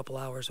to a couple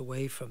hours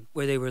away from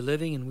where they were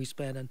living, and we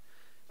planned on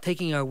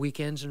taking our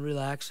weekends and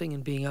relaxing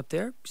and being up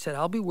there. He said,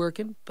 I'll be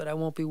working, but I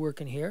won't be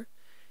working here.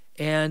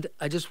 And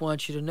I just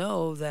want you to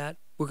know that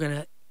we're going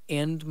to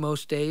end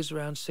most days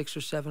around 6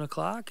 or 7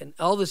 o'clock. And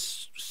all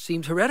this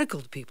seemed heretical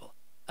to people.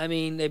 I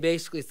mean, they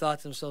basically thought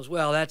to themselves,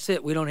 well, that's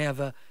it. We don't have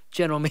a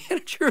general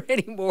manager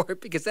anymore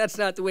because that's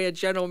not the way a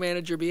general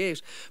manager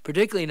behaves,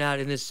 particularly not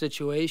in this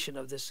situation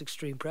of this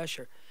extreme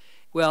pressure.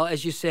 Well,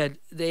 as you said,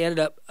 they ended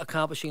up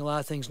accomplishing a lot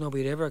of things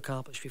nobody had ever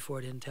accomplished before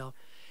at Intel.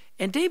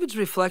 And David's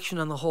reflection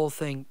on the whole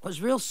thing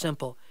was real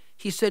simple.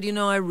 He said,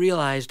 I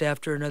realized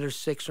after another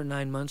 6 or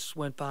 9 months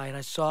went by and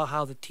I saw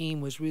how the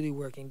team was really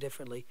working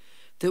differently,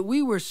 that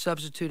we were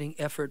substituting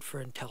effort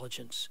for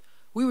intelligence.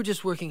 We were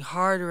just working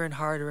harder and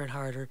harder and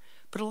harder,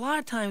 but a lot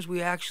of times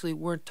we actually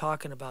weren't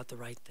talking about the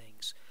right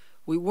things.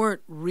 We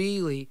weren't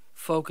really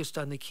focused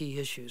on the key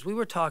issues. We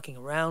were talking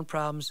around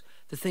problems.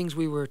 The things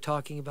we were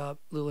talking about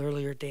a little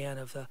earlier, Dan,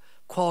 of the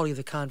quality of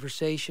the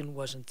conversation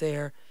wasn't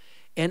there.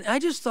 And I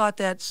just thought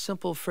that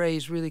simple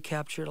phrase really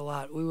captured a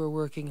lot. We were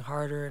working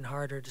harder and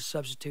harder to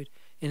substitute,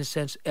 in a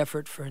sense,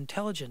 effort for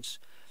intelligence.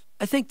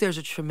 I think there's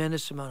a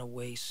tremendous amount of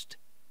waste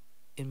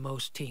in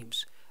most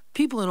teams.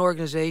 People in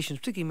organizations,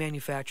 particularly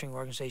manufacturing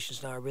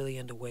organizations now, are really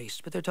into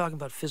waste, but they're talking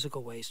about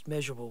physical waste,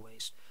 measurable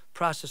waste,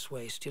 process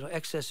waste,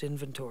 excess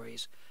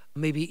inventories,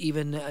 maybe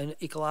even an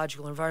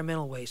ecological,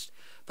 environmental waste.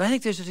 But I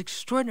think there's an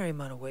extraordinary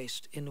amount of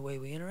waste in the way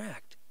we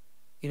interact.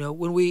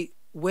 When we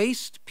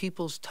waste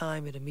people's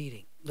time at a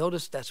meeting,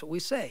 notice that's what we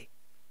say.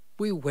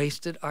 We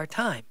wasted our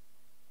time.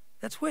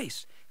 That's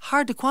waste.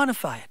 Hard to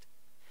quantify it,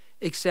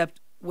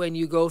 except when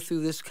you go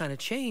through this kind of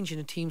change and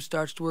a team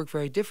starts to work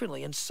very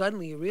differently, and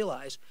suddenly you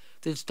realize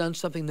that it's done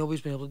something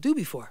nobody's been able to do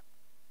before.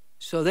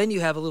 So then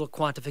you have a little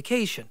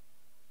quantification.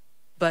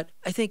 But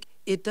I think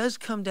it does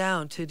come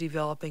down to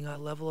developing a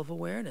level of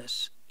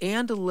awareness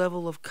and a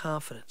level of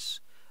confidence.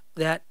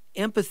 That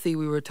empathy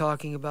we were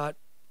talking about,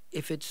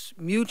 if it's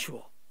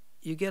mutual,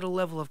 you get a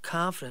level of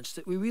confidence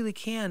that we really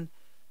can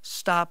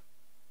stop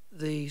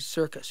the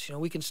circus.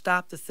 We can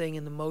stop the thing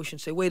in the motion,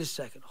 say, wait a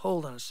second,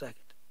 hold on a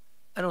second.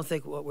 I don't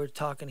think what we're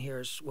talking here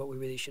is what we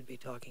really should be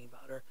talking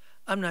about. Or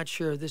I'm not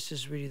sure this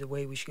is really the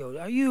way we should go.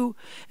 Are you?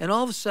 And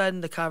all of a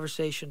sudden, the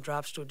conversation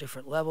drops to a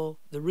different level.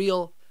 The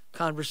real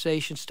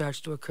conversation starts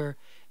to occur,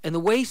 and the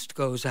waste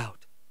goes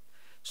out.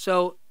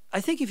 So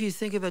I think if you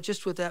think of it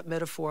just with that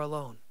metaphor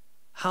alone,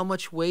 how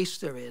much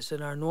waste there is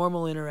in our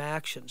normal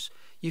interactions,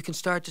 you can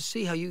start to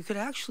see how you could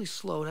actually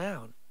slow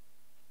down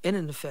and,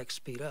 in effect,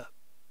 speed up.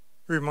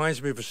 It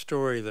reminds me of a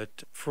story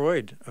that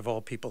Freud, of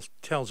all people,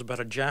 tells about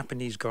a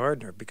Japanese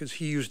gardener, because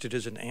he used it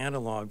as an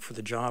analog for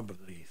the job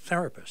of the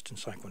therapist in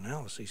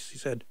psychoanalysis. He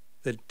said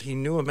that he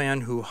knew a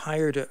man who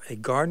hired a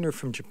gardener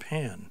from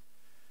Japan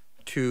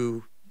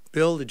to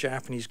build a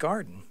Japanese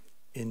garden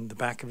in the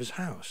back of his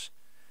house.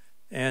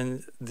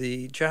 And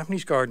the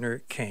Japanese gardener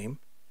came,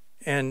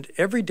 and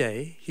every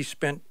day he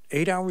spent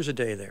 8 hours a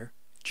day there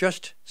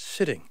just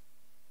sitting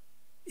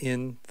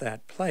in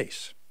that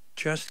place,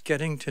 just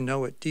getting to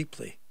know it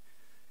deeply.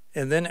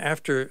 And then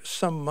after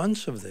some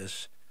months of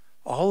this,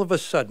 all of a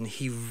sudden,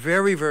 he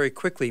very, very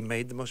quickly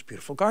made the most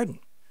beautiful garden.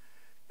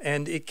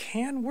 And it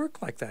can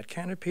work like that,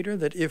 can it, Peter?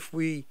 That if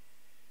we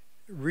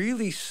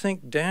really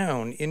sink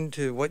down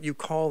into what you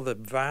call the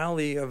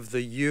valley of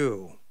the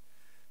you,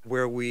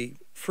 where we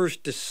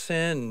first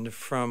descend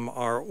from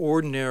our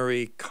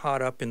ordinary,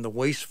 caught up in the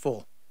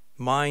wasteful,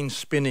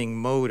 mind-spinning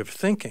mode of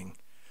thinking,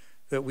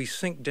 that we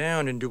sink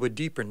down into a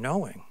deeper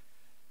knowing,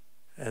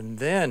 and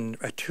then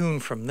attune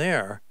from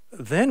there,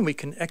 then we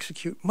can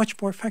execute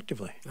much more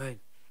effectively. Right.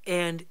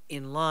 And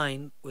in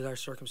line with our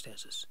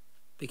circumstances.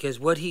 Because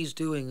what he's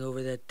doing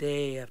over that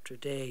day after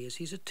day is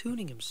he's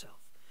attuning himself.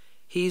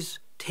 He's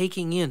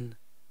taking in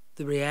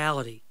the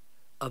reality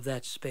of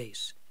that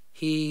space.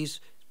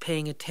 He's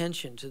paying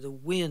attention to the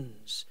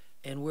winds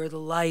and where the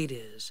light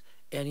is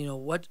and,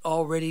 what's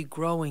already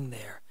growing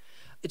there.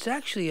 It's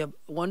actually a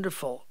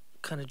wonderful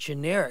kind of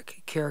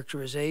generic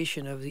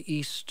characterization of the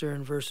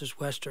Eastern versus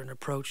Western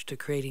approach to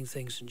creating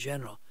things in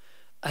general.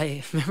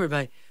 I remember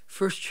my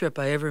first trip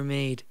I ever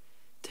made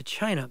to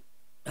China.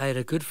 I had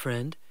a good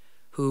friend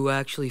who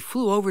actually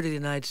flew over to the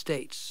United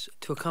States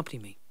to accompany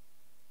me.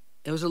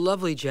 It was a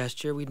lovely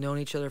gesture. We'd known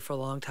each other for a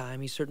long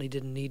time. He certainly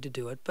didn't need to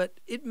do it, but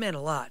it meant a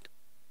lot.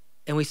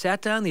 And we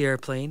sat down the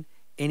airplane,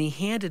 and he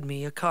handed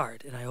me a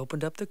card, and I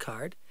opened up the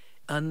card.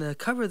 On the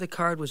cover of the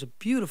card was a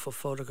beautiful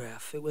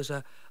photograph. It was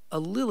a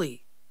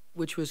lily,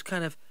 which was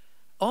kind of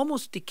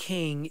almost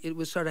decaying. It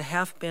was sort of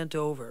half bent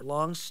over,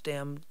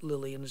 long-stemmed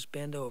lily, and was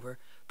bent over.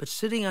 But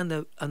sitting on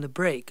the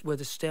break where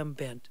the stem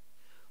bent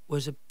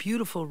was a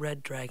beautiful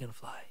red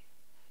dragonfly.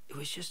 It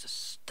was just a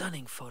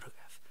stunning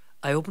photograph.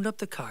 I opened up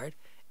the card,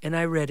 and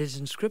I read his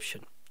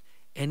inscription.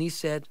 And he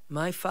said,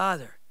 my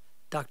father,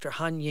 Dr.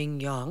 Han Ying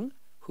Yang,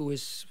 who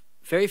is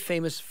a very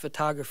famous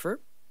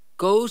photographer,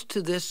 goes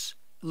to this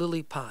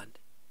lily pond.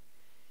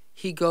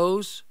 He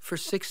goes for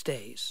 6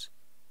 days,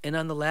 and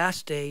on the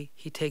last day,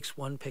 he takes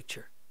one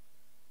picture.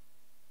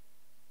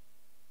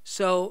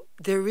 So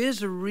there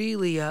is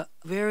really a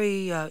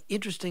very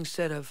interesting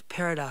set of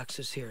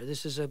paradoxes here.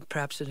 This is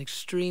perhaps an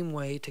extreme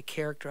way to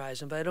characterize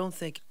them, but I don't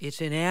think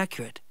it's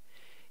inaccurate.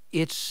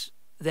 It's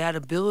that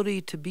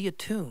ability to be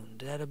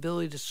attuned, that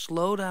ability to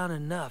slow down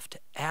enough to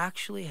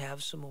actually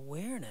have some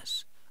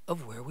awareness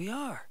of where we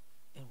are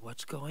and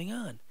what's going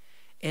on.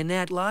 And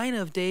that line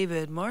of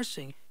David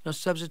Marsing,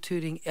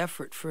 substituting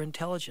effort for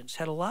intelligence,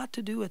 had a lot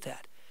to do with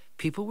that.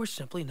 People were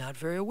simply not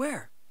very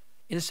aware,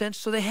 in a sense,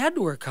 so they had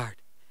to work hard.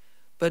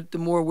 But the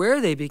more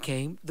aware they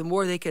became, the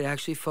more they could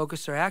actually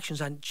focus their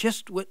actions on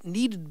just what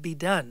needed to be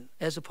done,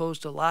 as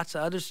opposed to lots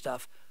of other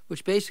stuff,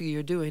 which basically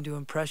you're doing to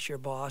impress your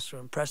boss or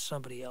impress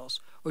somebody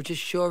else, or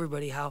just show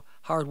everybody how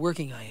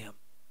hardworking I am.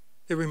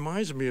 It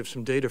reminds me of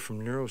some data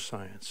from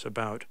neuroscience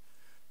about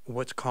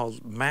what's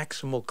called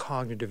maximal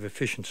cognitive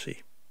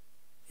efficiency.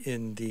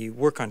 In the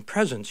work on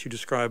presence, you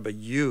describe a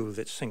U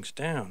that sinks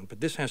down,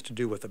 but this has to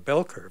do with a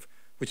bell curve,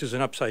 which is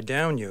an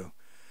upside-down U.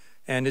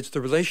 And it's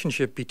the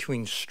relationship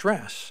between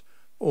stress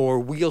or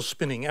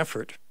wheel-spinning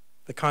effort,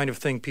 the kind of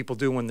thing people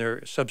do when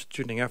they're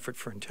substituting effort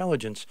for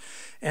intelligence,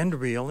 and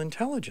real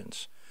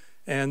intelligence.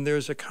 And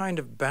there's a kind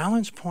of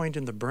balance point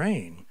in the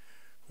brain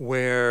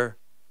where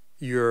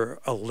you're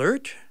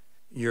alert,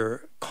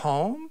 you're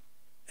calm,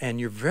 and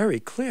you're very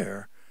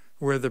clear,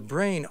 where the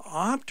brain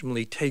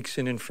optimally takes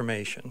in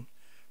information,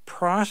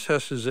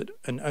 processes it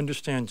and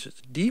understands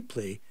it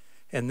deeply,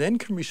 and then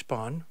can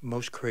respond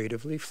most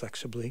creatively,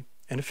 flexibly,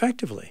 and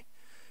effectively.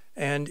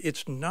 And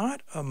it's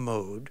not a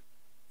mode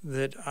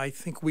that I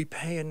think we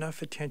pay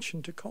enough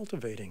attention to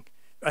cultivating.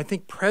 I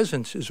think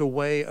presence is a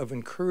way of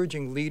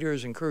encouraging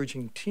leaders,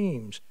 encouraging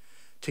teams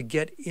to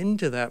get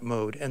into that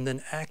mode and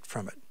then act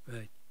from it.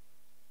 Right.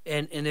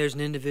 And there's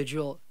an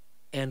individual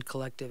and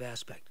collective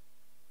aspect.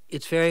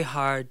 It's very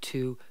hard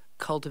to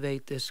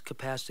cultivate this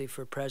capacity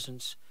for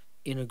presence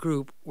in a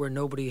group where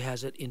nobody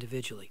has it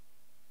individually.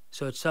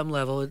 So at some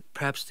level,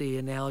 perhaps the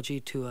analogy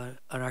to an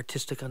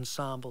artistic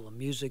ensemble, a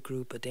music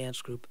group, a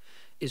dance group,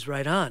 is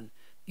right on.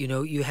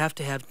 You have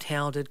to have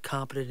talented,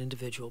 competent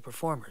individual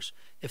performers.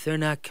 If they're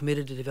not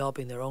committed to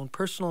developing their own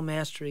personal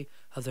mastery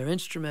of their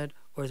instrument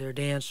or their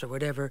dance or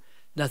whatever,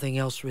 nothing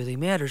else really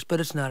matters, but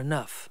it's not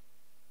enough.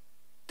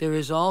 There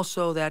is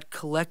also that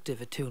collective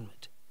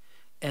attunement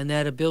and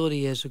that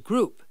ability as a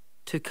group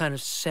to kind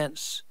of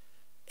sense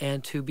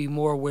and to be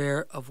more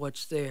aware of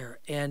what's there.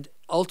 And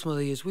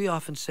ultimately, as we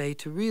often say,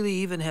 to really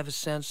even have a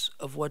sense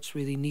of what's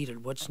really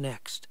needed, what's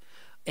next.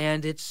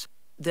 And it's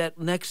that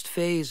next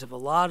phase of a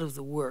lot of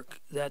the work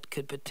that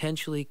could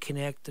potentially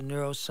connect the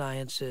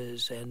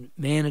neurosciences and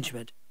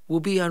management will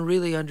be on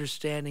really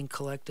understanding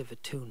collective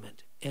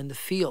attunement and the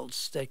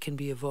fields that can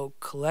be evoked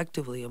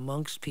collectively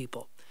amongst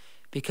people.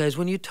 Because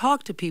when you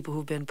talk to people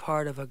who've been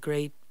part of a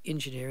great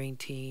engineering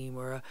team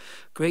or a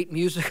great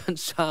music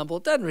ensemble,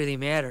 it doesn't really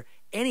matter,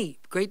 any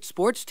great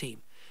sports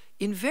team,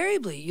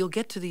 invariably you'll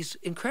get to these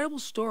incredible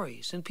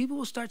stories and people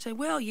will start saying,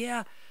 well,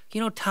 yeah,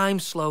 time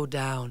slowed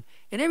down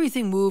and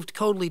everything moved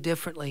totally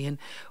differently. And,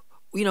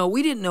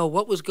 we didn't know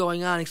what was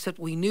going on except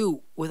we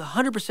knew with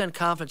 100%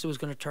 confidence it was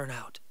going to turn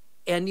out.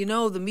 And,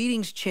 the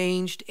meetings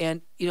changed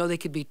and, they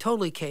could be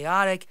totally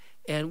chaotic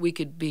and we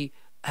could be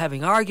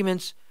having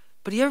arguments.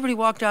 But everybody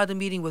walked out of the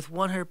meeting with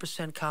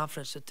 100%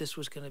 confidence that this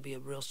was going to be a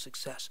real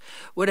success.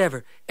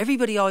 Whatever.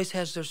 Everybody always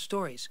has their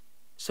stories.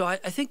 So I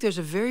think there's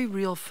a very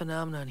real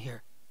phenomenon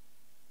here.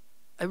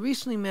 I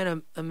recently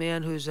met a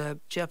man who's a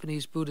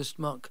Japanese Buddhist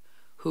monk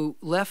who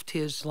left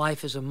his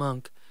life as a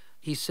monk.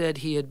 He said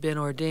he had been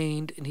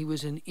ordained and he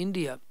was in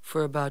India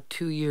for about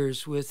 2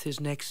 years with his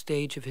next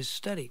stage of his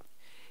study.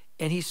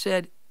 And he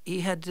said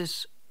he had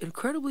this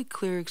incredibly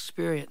clear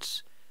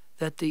experience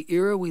that the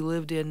era we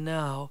lived in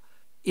now,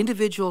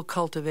 individual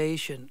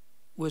cultivation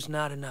was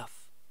not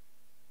enough.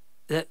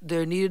 That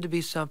there needed to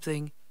be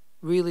something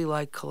really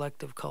like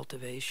collective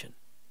cultivation.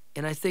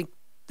 And I think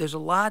there's a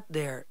lot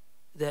there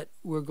that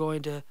we're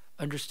going to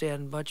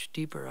understand much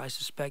deeper, I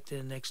suspect, in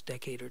the next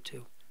decade or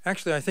two.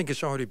 Actually, I think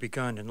it's already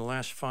begun. In the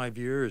last 5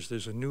 years,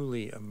 there's a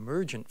newly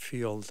emergent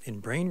field in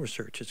brain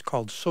research. It's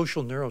called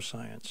social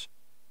neuroscience.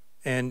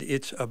 And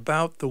it's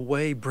about the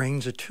way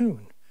brains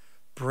attune.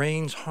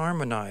 Brains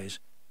harmonize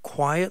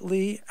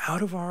quietly,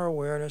 out of our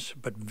awareness,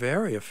 but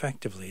very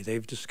effectively.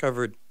 They've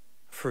discovered,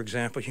 for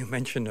example, you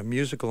mentioned a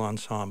musical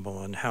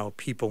ensemble and how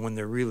people, when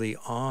they're really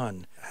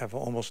on, have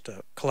almost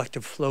a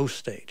collective flow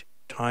state.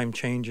 Time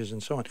changes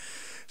and so on.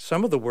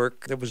 Some of the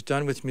work that was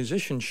done with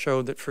musicians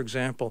showed that, for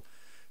example,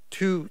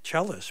 two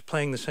cellists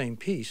playing the same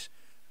piece,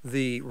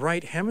 the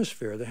right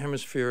hemisphere, the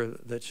hemisphere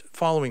that's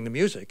following the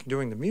music,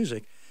 doing the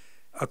music,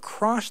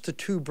 across the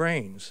two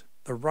brains,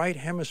 the right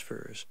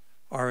hemispheres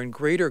are in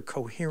greater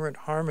coherent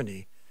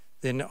harmony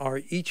than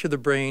are each of the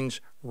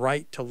brain's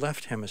right to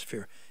left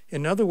hemisphere.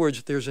 In other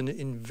words, there's an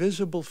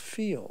invisible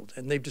field,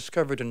 and they've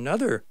discovered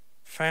another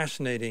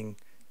fascinating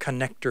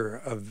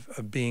connector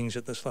of beings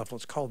at this level.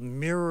 It's called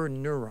mirror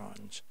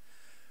neurons.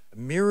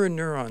 Mirror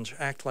neurons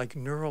act like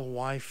neural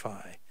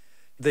Wi-Fi.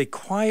 They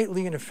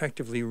quietly and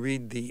effectively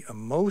read the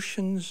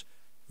emotions,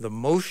 the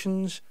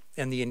motions,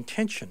 and the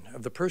intention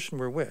of the person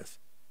we're with,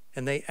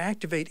 and they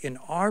activate in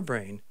our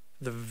brain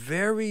the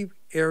very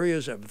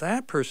areas of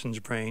that person's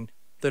brain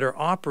that are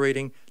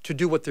operating to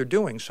do what they're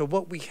doing. So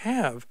what we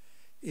have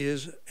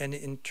is an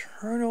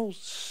internal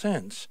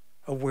sense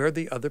of where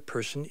the other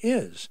person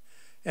is.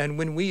 And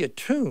when we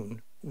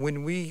attune,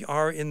 when we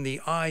are in the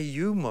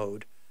IU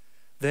mode,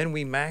 then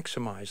we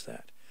maximize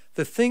that.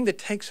 The thing that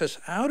takes us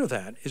out of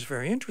that is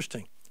very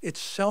interesting. It's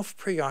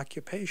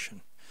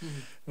self-preoccupation. Mm-hmm.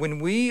 When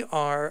we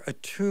are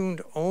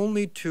attuned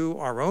only to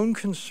our own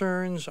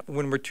concerns,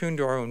 when we're tuned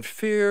to our own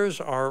fears,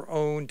 our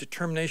own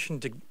determination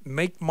to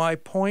make my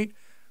point,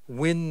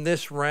 win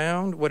this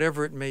round,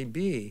 whatever it may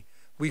be,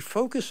 we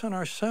focus on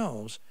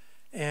ourselves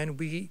and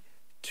we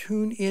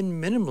tune in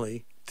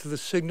minimally to the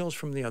signals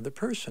from the other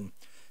person.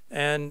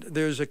 And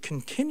there's a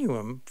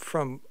continuum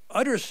from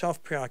utter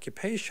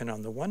self-preoccupation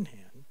on the one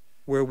hand,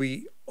 where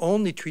we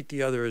only treat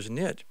the other as an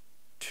it,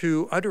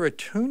 to utter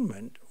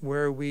attunement,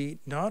 where we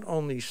not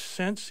only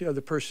sense the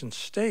other person's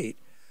state,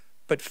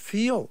 but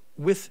feel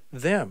with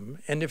them.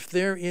 And if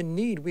they're in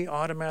need, we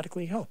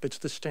automatically help. It's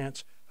the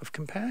stance of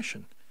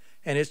compassion.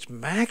 And it's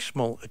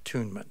maximal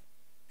attunement.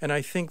 And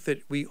I think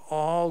that we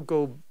all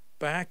go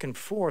back and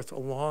forth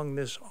along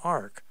this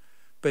arc.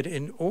 But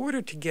in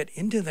order to get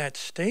into that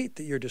state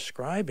that you're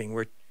describing,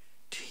 where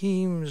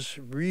teams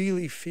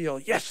really feel,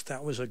 yes,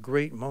 that was a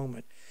great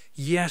moment.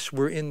 Yes,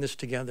 we're in this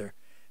together.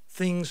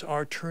 Things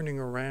are turning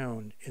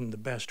around in the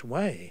best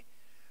way.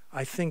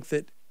 I think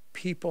that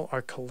people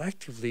are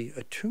collectively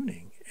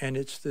attuning. And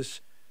it's this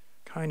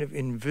kind of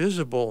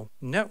invisible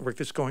network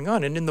that's going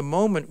on. And in the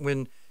moment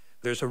when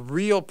there's a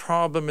real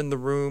problem in the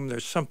room,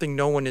 there's something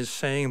no one is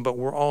saying, but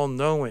we're all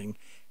knowing,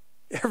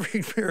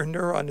 every mirror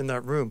neuron in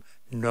that room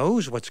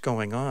knows what's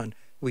going on.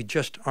 We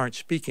just aren't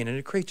speaking, and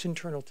it creates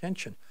internal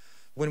tension.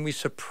 When we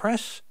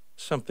suppress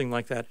something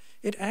like that,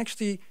 it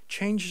actually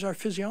changes our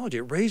physiology.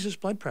 It raises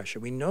blood pressure.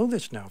 We know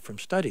this now from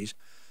studies,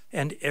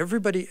 and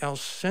everybody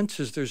else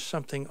senses there's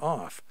something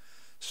off.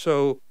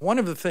 So one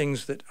of the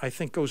things that I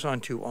think goes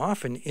on too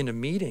often in a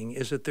meeting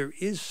is that there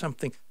is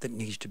something that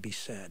needs to be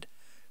said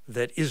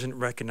that isn't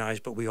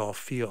recognized, but we all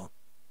feel.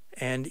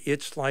 And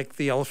it's like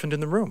the elephant in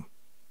the room.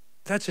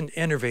 That's an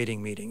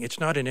enervating meeting. It's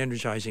not an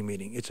energizing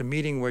meeting. It's a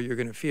meeting where you're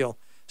going to feel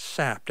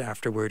sapped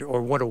afterward,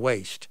 or what a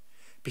waste,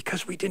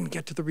 because we didn't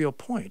get to the real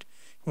point.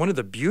 One of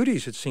the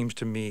beauties, it seems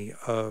to me,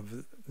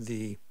 of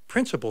the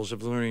principles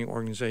of learning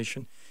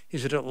organization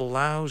is that it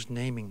allows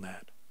naming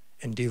that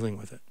and dealing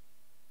with it.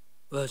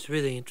 Well, it's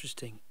really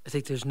interesting. I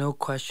think there's no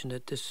question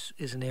that this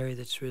is an area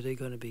that's really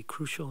going to be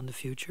crucial in the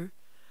future.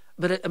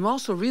 But I'm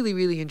also really,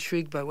 really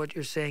intrigued by what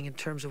you're saying in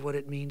terms of what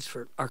it means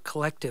for our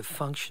collective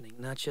functioning,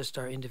 not just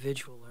our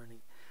individual learning.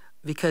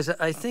 Because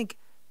I think,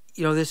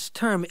 this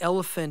term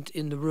elephant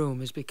in the room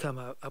has become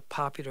a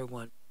popular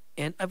one.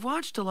 And I've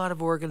watched a lot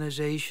of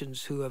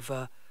organizations who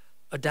have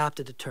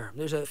adopted the term.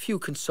 There's a few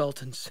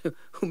consultants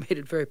who made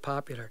it very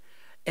popular.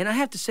 And I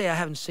have to say I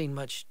haven't seen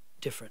much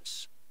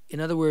difference. In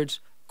other words,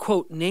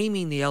 quote,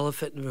 naming the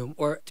elephant in the room,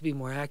 or to be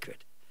more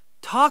accurate,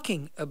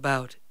 talking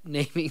about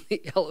naming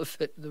the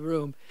elephant in the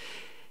room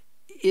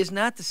is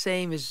not the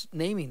same as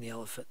naming the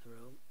elephant in the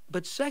room.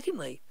 But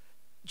secondly,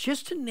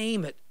 just to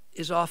name it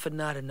is often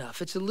not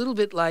enough. It's a little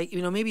bit like,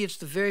 maybe it's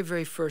the very,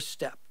 very first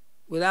step.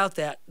 Without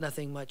that,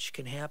 nothing much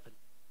can happen.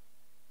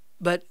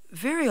 But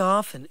very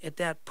often at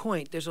that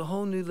point, there's a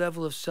whole new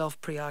level of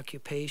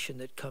self-preoccupation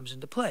that comes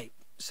into play.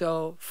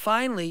 So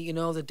finally,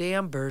 the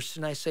dam bursts,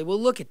 and I say, well,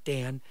 look at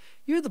Dan,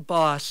 you're the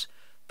boss,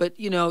 but,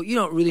 you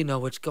don't really know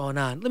what's going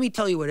on. Let me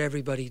tell you what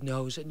everybody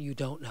knows and you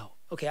don't know.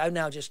 Okay, I've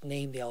now just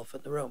named the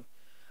elephant in the room.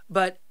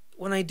 But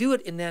when I do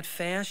it in that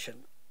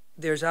fashion,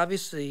 there's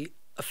obviously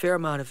a fair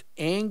amount of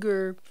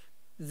anger,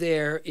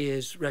 there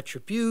is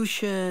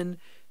retribution,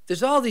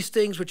 there's all these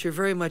things which are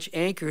very much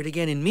anchored,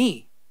 again, in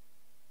me,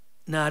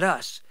 not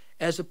us,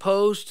 as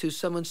opposed to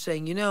someone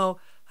saying,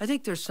 I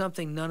think there's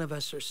something none of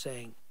us are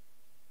saying.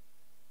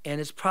 And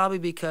it's probably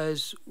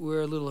because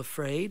we're a little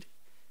afraid.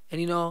 And,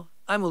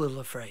 I'm a little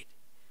afraid.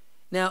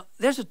 Now,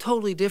 there's a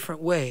totally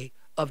different way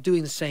of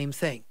doing the same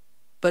thing.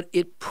 But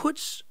it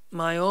puts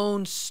my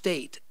own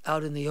state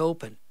out in the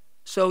open.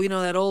 So,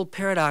 that old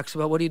paradox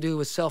about what do you do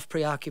with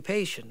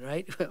self-preoccupation,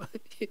 right?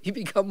 You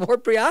become more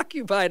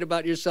preoccupied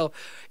about yourself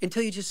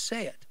until you just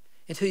say it,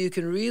 until you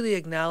can really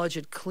acknowledge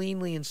it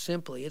cleanly and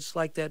simply. It's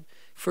like that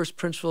first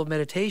principle of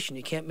meditation.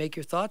 You can't make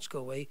your thoughts go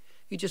away.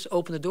 You just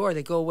open the door.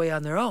 They go away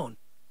on their own.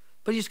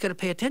 But you just got to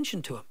pay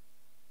attention to them.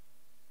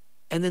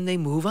 And then they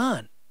move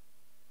on.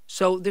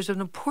 So there's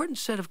an important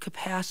set of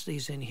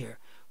capacities in here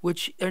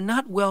which are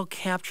not well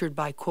captured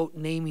by, quote,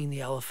 naming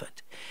the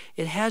elephant.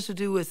 It has to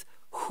do with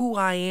who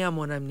I am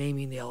when I'm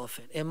naming the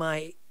elephant. Am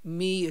I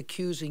me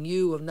accusing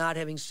you of not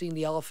having seen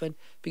the elephant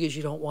because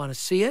you don't want to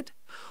see it?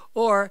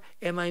 Or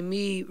am I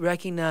me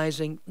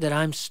recognizing that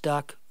I'm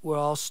stuck, we're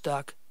all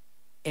stuck,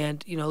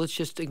 and, let's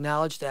just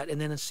acknowledge that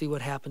and then see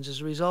what happens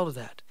as a result of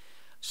that.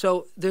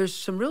 So there's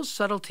some real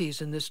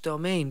subtleties in this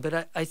domain,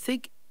 but I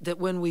think that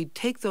when we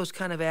take those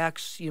kind of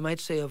acts, you might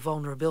say, of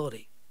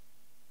vulnerability,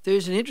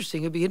 it'd be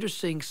an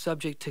interesting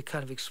subject to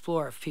kind of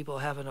explore if people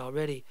haven't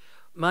already.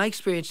 My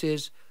experience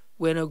is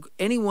when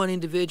any one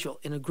individual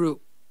in a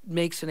group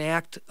makes an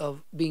act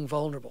of being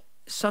vulnerable,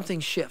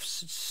 something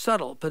shifts. It's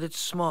subtle, but it's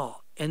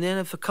small. And then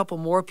if a couple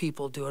more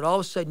people do it, all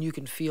of a sudden you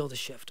can feel the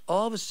shift.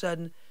 All of a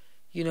sudden,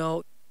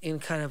 in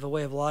kind of a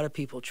way of a lot of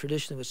people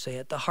traditionally would say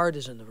it, the heart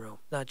is in the room,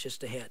 not just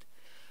the head.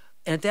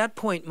 And at that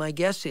point, my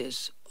guess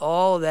is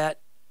all that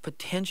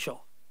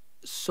potential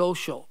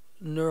social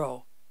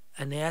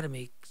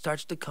neuroanatomy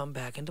starts to come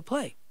back into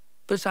play.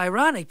 But it's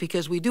ironic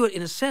because we do it,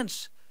 in a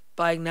sense,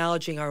 by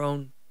acknowledging our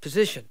own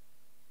position.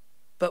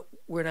 But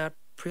we're not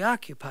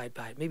preoccupied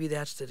by it. Maybe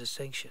that's the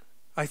distinction.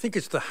 I think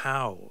it's the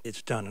how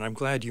it's done, and I'm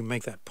glad you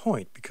make that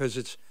point because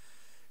it's,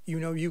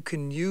 you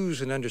can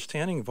use an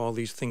understanding of all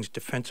these things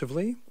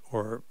defensively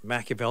or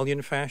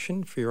Machiavellian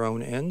fashion for your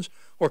own ends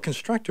or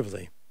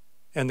constructively.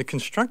 And the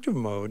constructive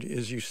mode,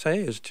 as you say,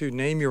 is to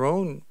name your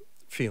own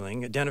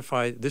feeling,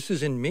 identify this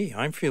is in me.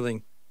 I'm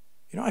feeling,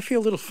 I feel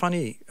a little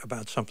funny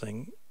about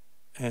something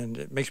and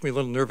it makes me a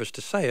little nervous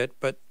to say it,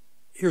 but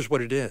here's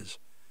what it is.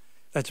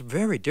 That's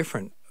very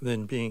different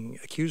than being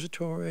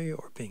accusatory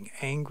or being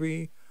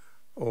angry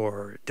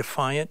or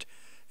defiant.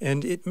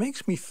 And it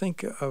makes me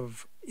think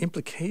of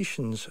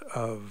implications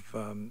of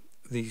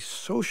the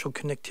social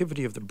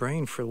connectivity of the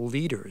brain for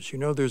leaders.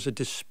 There's a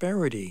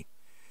disparity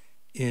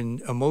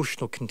in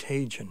emotional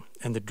contagion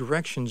and the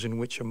directions in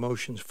which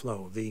emotions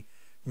flow. The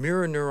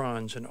mirror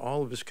neurons and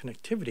all of this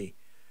connectivity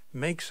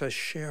makes us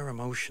share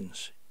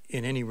emotions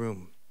in any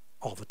room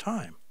all the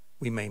time.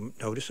 We may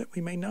notice it,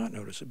 we may not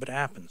notice it, but it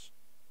happens.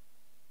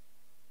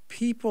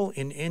 People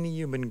in any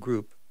human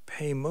group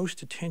pay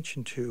most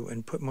attention to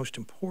and put most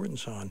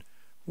importance on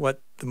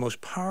what the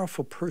most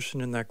powerful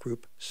person in that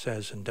group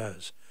says and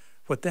does.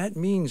 What that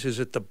means is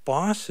that the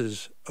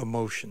boss's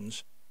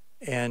emotions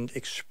and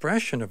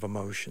expression of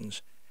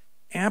emotions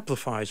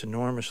amplifies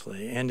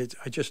enormously. And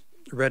I just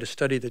read a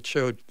study that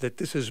showed that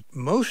this is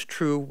most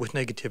true with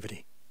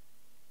negativity.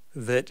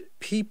 that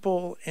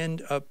people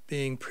end up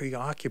being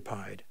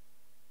preoccupied.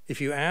 If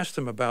you ask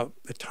them about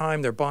the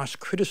time their boss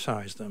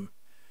criticized them,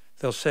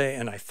 they'll say,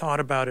 and I thought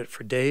about it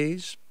for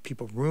days.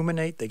 People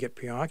ruminate, they get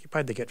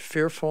preoccupied, they get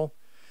fearful.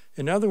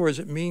 In other words,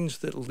 it means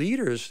that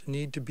leaders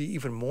need to be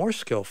even more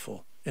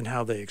skillful in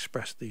how they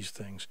express these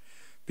things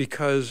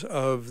because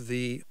of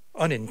the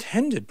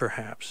unintended,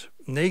 perhaps,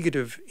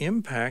 negative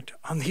impact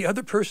on the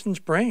other person's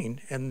brain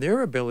and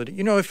their ability.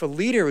 You know, if a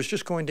leader is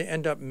just going to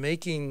end up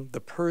making the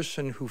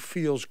person who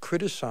feels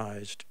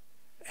criticized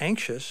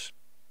anxious,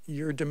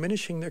 you're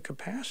diminishing their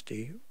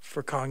capacity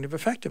for cognitive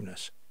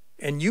effectiveness.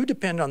 And you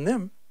depend on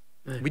them.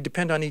 Right. We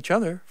depend on each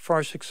other for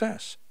our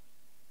success.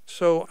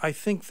 So I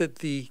think that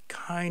the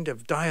kind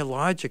of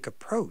dialogic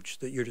approach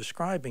that you're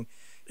describing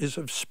is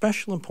of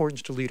special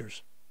importance to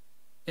leaders.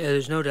 Yeah,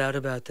 there's no doubt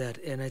about that.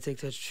 And I think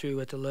that's true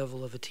at the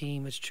level of a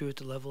team. It's true at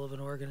the level of an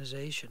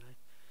organization.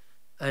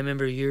 I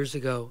remember years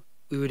ago,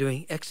 we were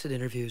doing exit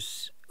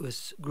interviews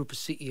with a group of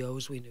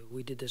CEOs we knew.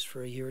 We did this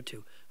for a year or two.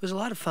 It was a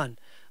lot of fun.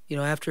 You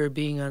know, after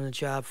being on a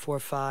job 4 or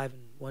 5, in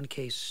one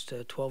case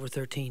 12 or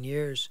 13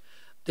 years,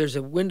 there's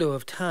a window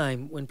of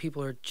time when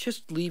people are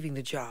just leaving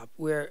the job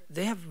where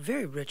they have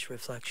very rich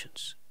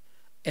reflections.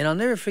 And I'll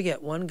never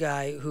forget one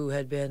guy who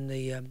had been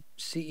the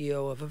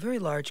CEO of a very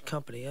large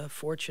company, a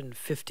Fortune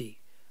 50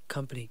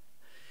 company.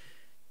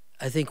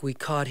 I think we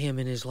caught him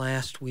in his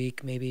last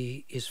week,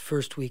 maybe his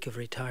first week of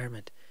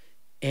retirement.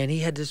 And he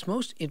had this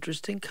most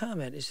interesting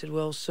comment. He said,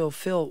 well, so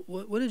Phil,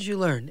 what did you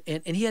learn?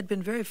 And he had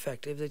been very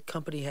effective. The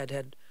company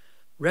had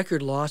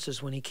record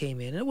losses when he came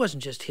in. And it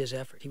wasn't just his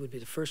effort. He would be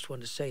the first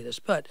one to say this.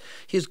 But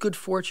his good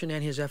fortune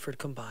and his effort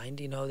combined,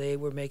 you know, they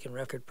were making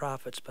record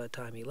profits by the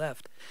time he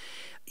left.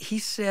 He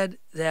said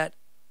that,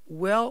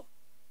 well,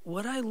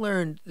 what I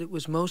learned that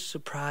was most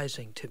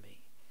surprising to me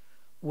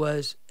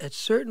was at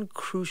certain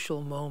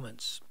crucial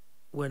moments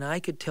when I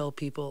could tell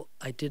people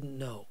I didn't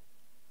know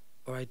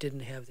or I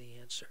didn't have the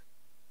answer,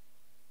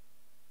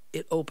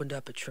 it opened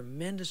up a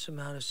tremendous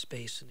amount of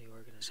space in the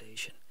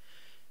organization.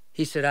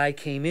 He said, I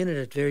came in at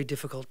a very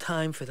difficult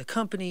time for the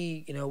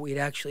company. You know, we'd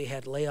actually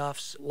had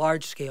layoffs,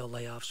 large-scale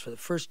layoffs for the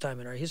first time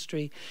in our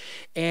history.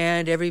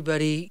 And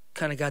everybody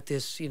kind of got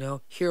this, you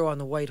know, hero on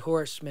the white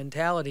horse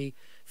mentality.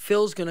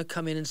 Phil's going to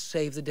come in and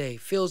save the day.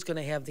 Phil's going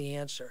to have the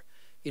answer.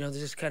 You know,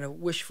 there's this kind of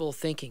wishful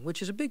thinking,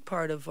 which is a big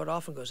part of what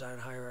often goes on in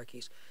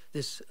hierarchies,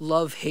 this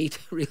love-hate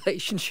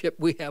relationship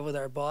we have with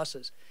our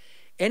bosses.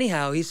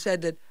 Anyhow, he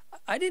said that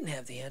I didn't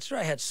have the answer.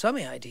 I had some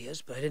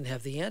ideas, but I didn't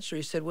have the answer.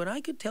 He said, when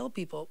I could tell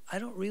people I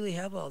don't really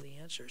have all the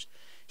answers,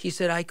 he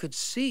said I could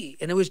see,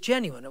 and it was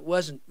genuine. It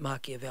wasn't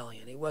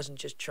Machiavellian. He wasn't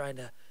just trying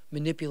to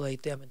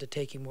manipulate them into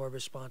taking more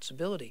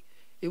responsibility.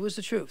 It was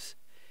the truth.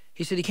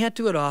 He said he can't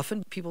do it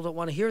often. People don't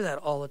want to hear that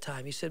all the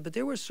time. He said, but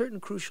there were certain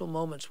crucial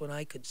moments when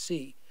I could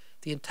see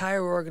the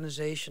entire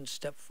organization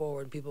step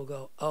forward and people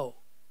go, oh,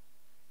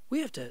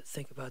 we have to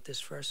think about this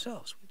for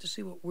ourselves. We have to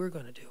see what we're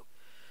going to do.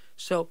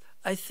 So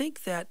I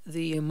think that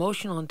the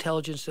emotional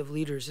intelligence of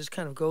leaders, this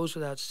kind of goes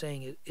without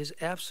saying, is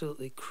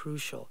absolutely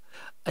crucial.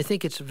 I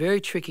think it's a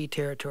very tricky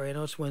territory. I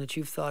know it's one that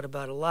you've thought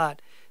about a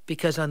lot,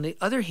 because on the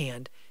other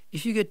hand,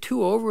 if you get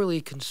too overly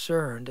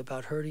concerned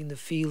about hurting the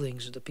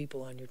feelings of the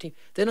people on your team,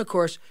 then, of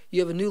course, you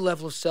have a new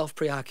level of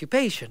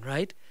self-preoccupation,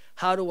 right?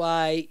 How do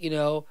I,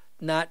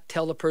 not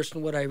tell the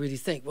person what I really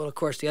think? Well, of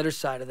course, the other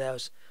side of that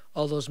is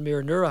all those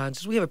mirror neurons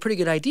is we have a pretty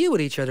good idea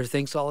what each other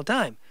thinks all the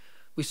time.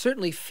 We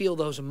certainly feel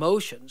those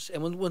emotions.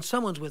 And when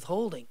someone's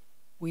withholding,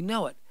 we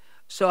know it.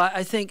 So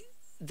I think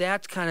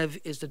that kind of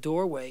is the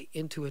doorway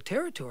into a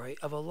territory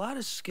of a lot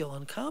of skill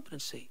and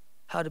competency.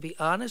 How to be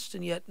honest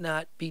and yet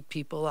not beat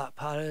people up.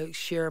 How to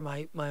share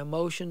my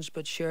emotions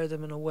but share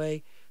them in a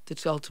way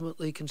that's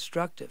ultimately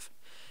constructive.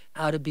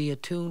 How to be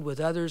attuned with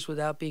others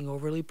without being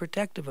overly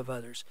protective of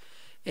others.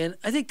 And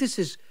I think this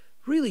is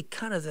really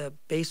kind of the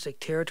basic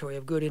territory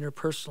of good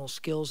interpersonal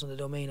skills in the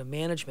domain of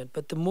management.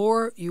 But the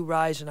more you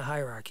rise in a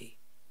hierarchy,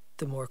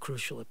 the more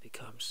crucial it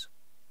becomes.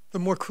 The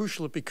more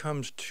crucial it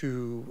becomes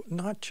to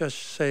not just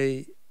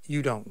say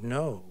you don't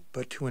know,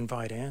 but to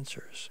invite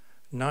answers.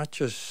 Not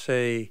just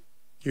say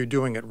you're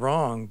doing it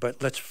wrong,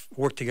 but let's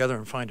work together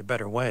and find a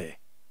better way.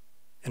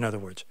 In other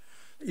words,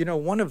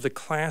 one of the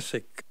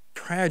classic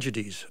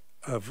tragedies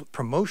of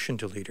promotion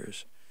to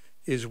leaders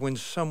is when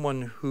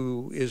someone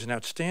who is an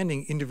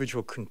outstanding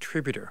individual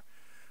contributor,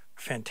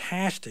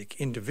 fantastic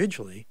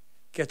individually,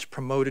 gets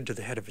promoted to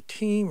the head of a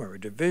team or a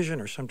division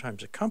or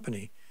sometimes a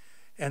company,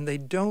 and they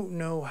don't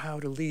know how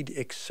to lead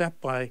except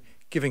by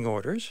giving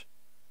orders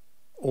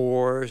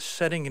or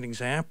setting an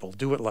example,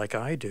 do it like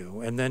I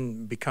do, and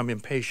then become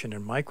impatient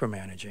and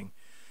micromanaging,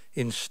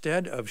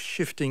 instead of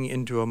shifting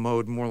into a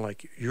mode more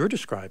like you're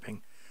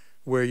describing,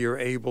 where you're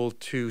able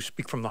to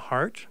speak from the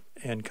heart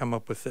and come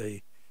up with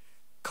a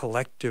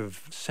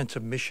collective sense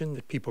of mission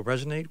that people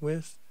resonate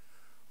with,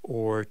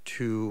 or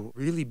to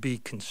really be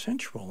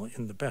consensual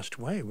in the best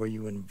way, where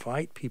you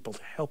invite people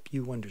to help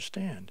you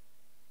understand.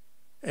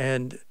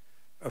 And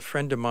a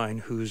friend of mine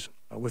who's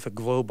with a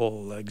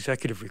global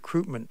executive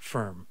recruitment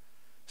firm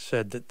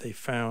said that they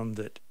found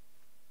that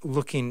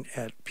looking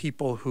at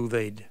people who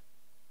they'd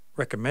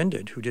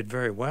recommended who did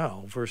very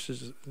well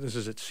versus, this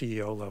is at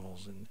CEO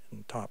levels and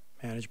top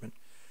management,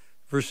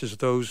 versus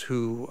those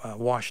who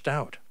washed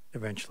out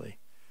eventually,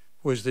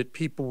 was that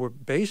people were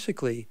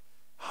basically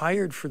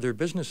hired for their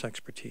business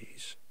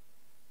expertise,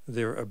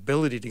 their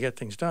ability to get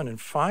things done,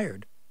 and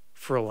fired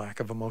for a lack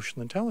of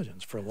emotional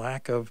intelligence, for a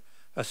lack of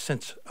a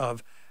sense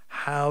of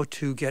how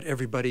to get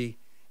everybody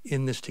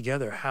in this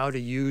together, how to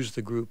use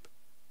the group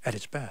at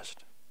its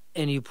best.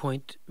 And you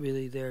point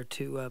really there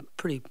to a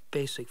pretty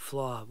basic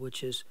flaw,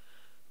 which is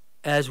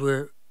as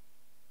we're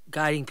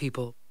guiding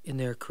people in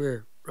their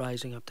career,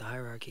 rising up the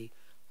hierarchy,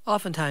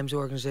 oftentimes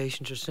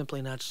organizations are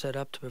simply not set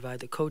up to provide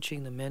the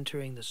coaching, the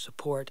mentoring, the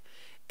support,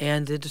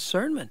 and the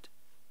discernment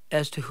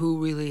as to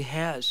who really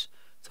has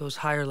those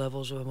higher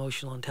levels of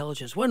emotional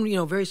intelligence. One,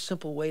 very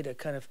simple way to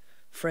kind of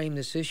frame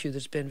this issue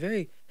that's been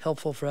very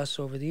helpful for us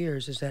over the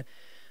years is that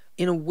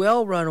in a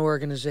well-run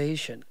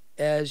organization,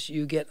 as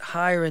you get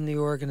higher in the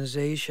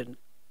organization,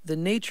 the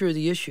nature of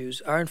the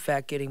issues are in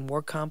fact getting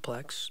more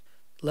complex,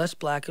 less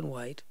black and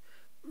white,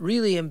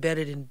 really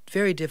embedded in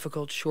very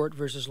difficult short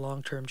versus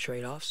long-term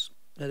trade-offs.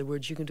 In other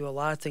words, you can do a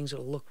lot of things that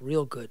will look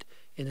real good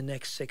in the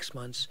next 6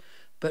 months,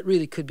 but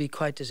really could be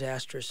quite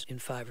disastrous in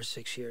 5 or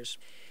 6 years.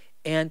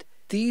 And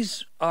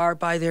these are,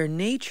 by their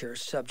nature,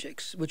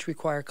 subjects which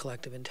require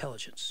collective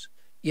intelligence.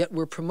 Yet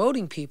we're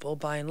promoting people,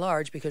 by and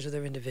large, because of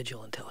their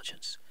individual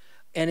intelligence.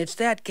 And it's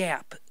that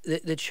gap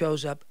that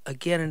shows up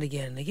again and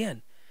again and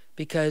again,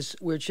 because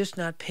we're just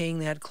not paying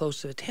that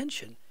close of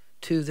attention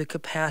to the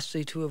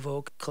capacity to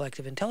evoke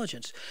collective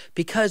intelligence.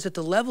 Because at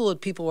the level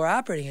that people were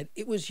operating at,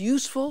 it was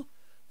useful,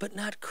 but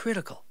not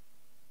critical.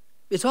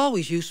 It's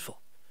always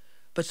useful,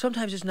 but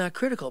sometimes it's not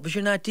critical, because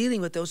you're not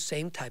dealing with those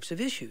same types of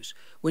issues.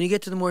 When you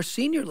get to the more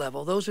senior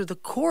level, those are the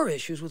core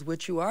issues with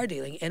which you are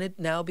dealing, and it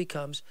now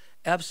becomes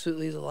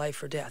absolutely the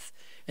life or death.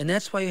 And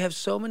that's why you have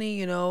so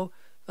many,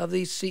 of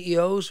these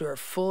CEOs who are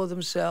full of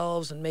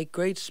themselves and make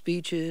great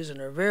speeches and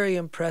are very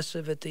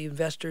impressive at the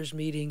investors'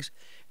 meetings.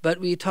 But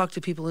when you talk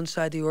to people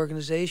inside the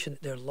organization,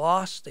 they're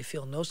lost. They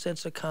feel no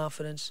sense of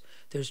confidence.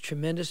 There's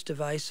tremendous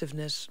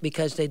divisiveness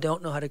because they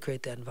don't know how to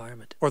create that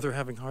environment. Or they're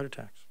having heart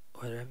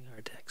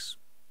attacks.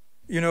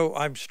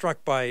 I'm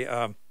struck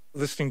by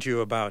listening to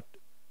you about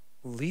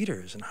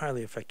leaders and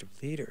highly effective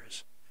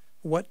leaders.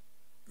 What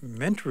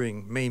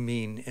mentoring may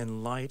mean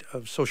in light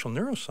of social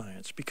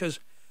neuroscience, because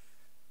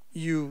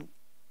you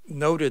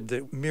noted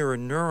that mirror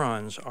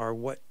neurons are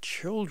what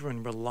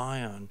children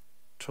rely on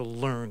to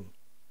learn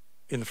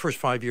in the first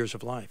 5 years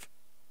of life.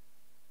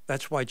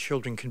 That's why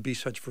children can be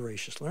such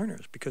voracious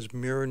learners, because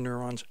mirror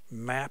neurons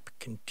map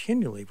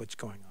continually what's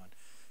going on.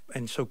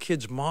 And so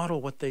kids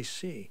model what they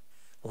see.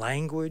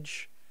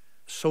 Language,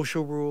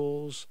 social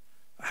rules,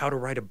 how to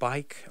ride a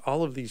bike,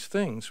 all of these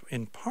things,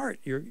 in part,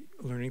 you're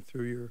learning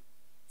through your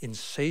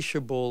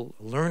insatiable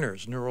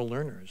learners, neural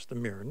learners, the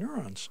mirror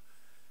neurons.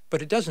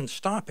 But it doesn't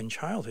stop in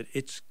childhood.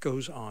 It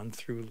goes on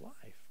through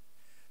life.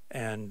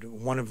 And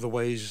one of the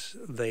ways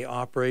they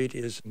operate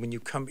is when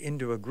you come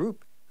into a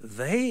group,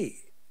 they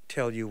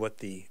tell you what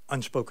the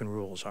unspoken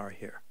rules are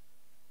here.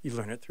 You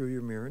learn it through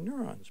your mirror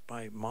neurons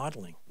by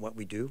modeling what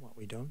we do, what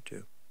we don't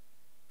do.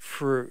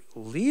 For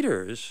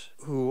leaders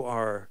who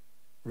are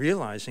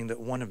realizing that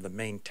one of the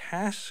main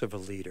tasks of a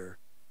leader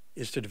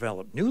is to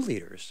develop new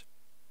leaders,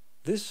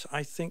 this,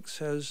 I think,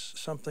 says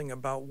something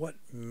about what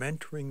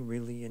mentoring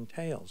really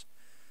entails.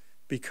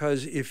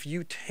 Because if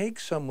you take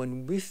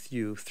someone with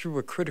you through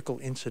a critical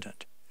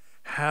incident,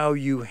 how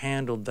you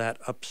handled that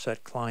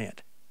upset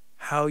client,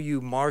 how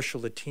you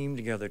marshal a team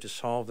together to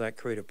solve that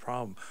creative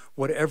problem,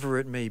 whatever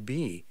it may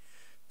be,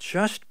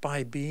 just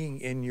by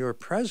being in your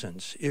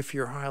presence, if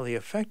you're highly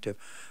effective,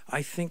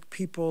 I think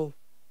people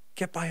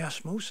get by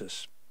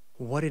osmosis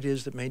what it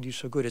is that made you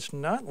so good. It's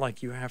not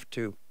like you have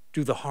to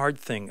do the hard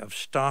thing of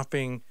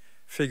stopping,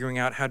 figuring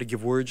out how to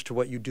give words to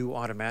what you do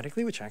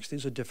automatically, which actually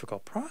is a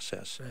difficult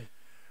process. Right.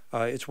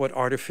 It's what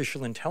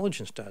artificial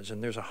intelligence does,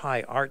 and there's a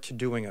high art to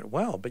doing it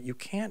well, but you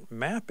can't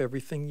map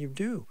everything you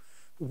do.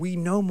 We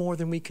know more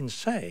than we can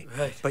say,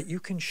 right, but you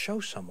can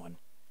show someone,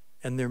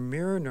 and their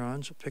mirror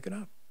neurons will pick it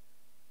up.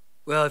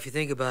 Well, if you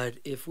think about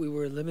it, if we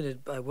were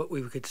limited by what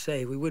we could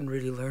say, we wouldn't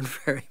really learn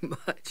very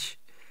much.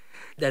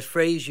 That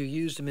phrase you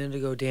used a minute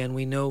ago, Dan,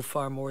 we know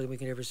far more than we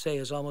can ever say,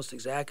 is almost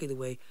exactly the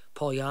way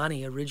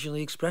Polanyi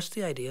originally expressed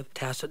the idea of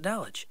tacit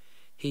knowledge.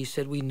 He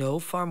said, we know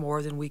far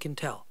more than we can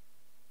tell.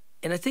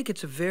 And I think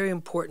it's a very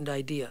important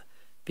idea,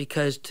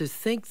 because to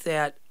think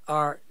that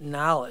our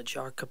knowledge,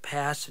 our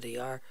capacity,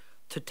 our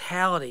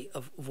totality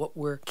of what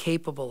we're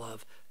capable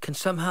of can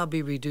somehow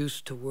be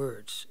reduced to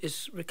words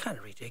is kind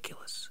of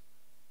ridiculous.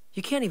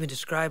 You can't even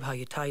describe how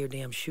you tie your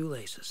damn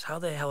shoelaces. How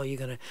the hell are you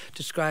going to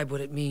describe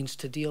what it means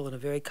to deal in a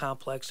very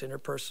complex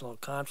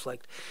interpersonal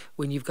conflict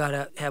when you've got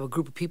to have a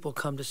group of people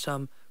come to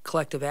some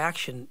collective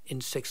action in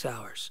 6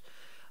 hours?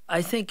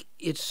 I think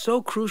it's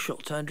so crucial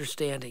to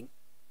understanding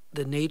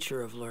the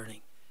nature of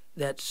learning,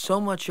 that so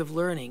much of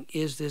learning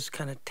is this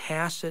kind of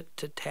tacit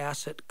to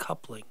tacit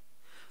coupling.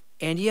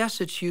 And yes,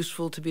 it's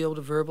useful to be able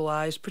to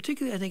verbalize,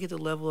 particularly I think at the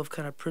level of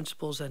kind of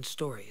principles and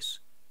stories.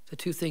 The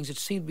two things that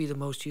seem to be the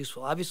most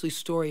useful. Obviously,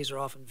 stories are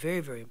often very,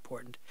 very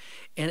important.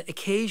 And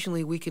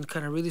occasionally we can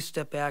kind of really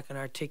step back and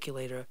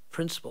articulate a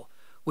principle,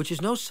 which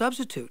is no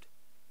substitute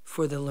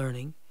for the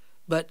learning,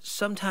 but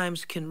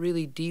sometimes can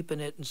really deepen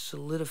it and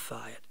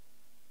solidify it.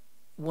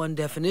 One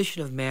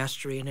definition of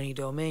mastery in any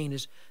domain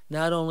is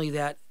not only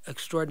that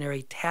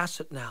extraordinary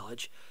tacit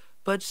knowledge,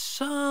 but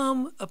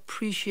some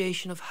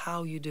appreciation of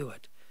how you do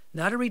it.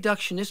 Not a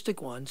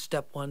reductionistic one,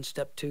 step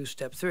 2,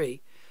 step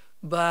 3,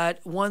 but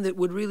one that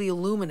would really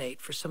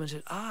illuminate for someone to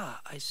say,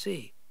 I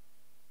see.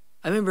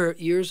 I remember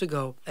years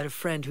ago I had a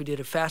friend who did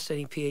a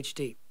fascinating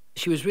PhD.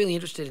 She was really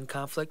interested in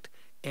conflict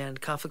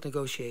and conflict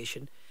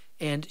negotiation,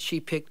 and she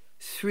picked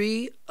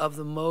 3 of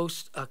the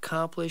most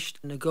accomplished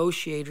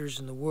negotiators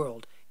in the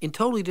world in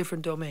totally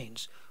different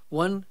domains.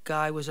 One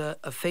guy was a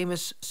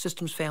famous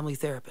systems family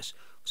therapist.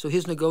 So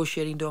his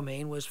negotiating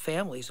domain was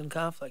families and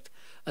conflict.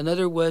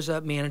 Another was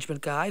a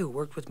management guy who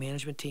worked with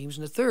management teams.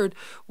 And the third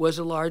was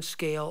a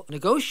large-scale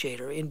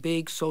negotiator in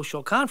big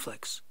social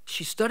conflicts.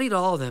 She studied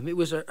all of them. It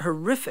was a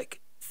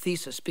horrific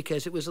thesis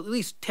because it was at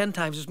least 10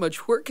 times as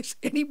much work as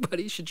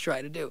anybody should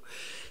try to do.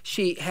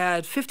 She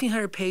had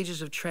 1,500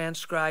 pages of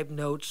transcribed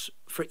notes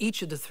for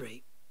each of the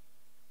 3.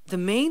 The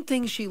main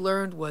thing she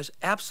learned was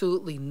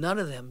absolutely none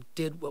of them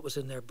did what was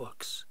in their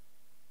books.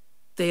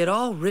 They had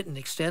all written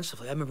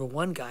extensively. I remember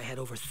one guy had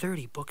over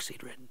 30 books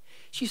he'd written.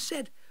 She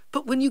said,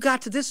 but when you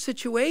got to this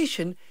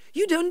situation,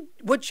 you done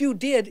what you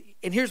did,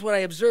 and here's what I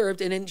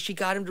observed. And then she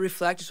got him to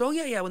reflect. She said, oh,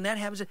 yeah, when that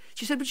happens.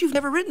 She said, but you've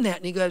never written that.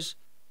 And he goes,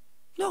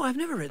 no, I've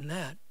never written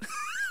that.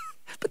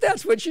 But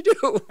that's what you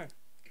do.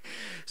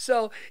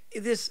 So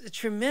this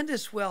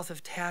tremendous wealth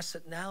of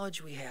tacit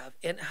knowledge we have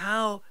and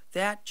how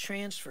that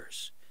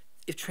transfers,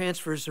 if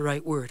transfer is the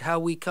right word, how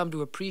we come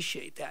to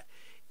appreciate that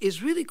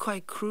is really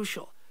quite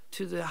crucial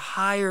to the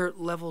higher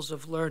levels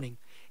of learning.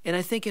 And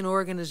I think in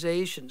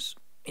organizations,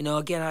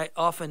 again, I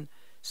often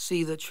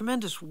see the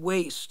tremendous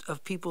waste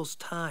of people's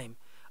time.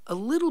 A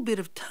little bit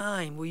of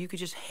time where you could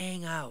just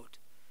hang out,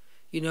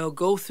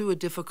 go through a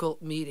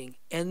difficult meeting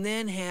and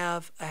then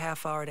have a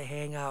half hour to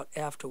hang out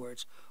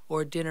afterwards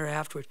or dinner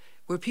afterwards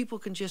where people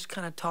can just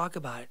kind of talk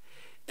about it.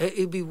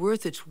 It'd be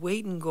worth its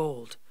weight in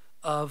gold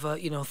of,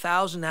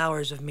 1,000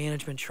 hours of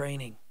management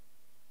training.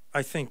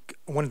 I think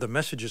one of the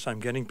messages I'm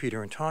getting,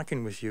 Peter, in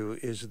talking with you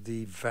is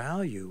the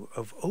value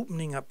of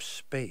opening up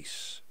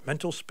space,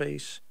 mental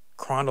space,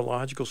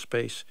 chronological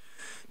space,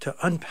 to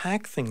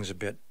unpack things a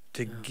bit,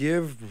 to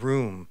give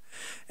room.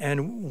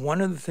 And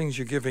one of the things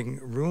you're giving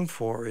room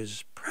for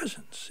is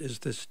presence, is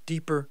this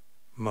deeper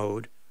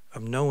mode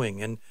of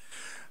knowing. And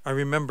I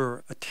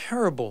remember a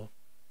terrible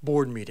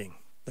board meeting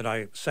that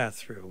I sat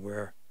through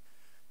where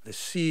the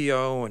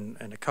CEO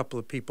and a couple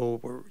of people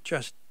were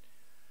just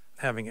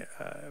having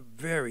a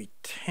very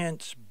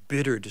tense,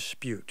 bitter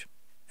dispute.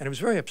 And it was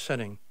very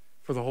upsetting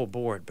for the whole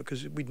board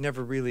because we'd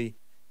never really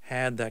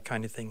had that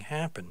kind of thing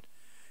happen.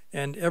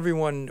 And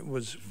everyone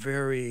was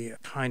very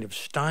kind of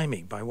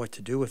stymied by what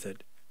to do with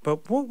it.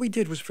 But what we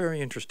did was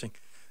very interesting.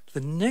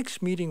 The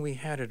next meeting we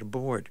had at a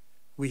board,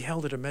 we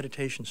held at a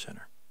meditation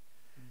center.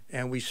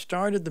 And we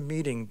started the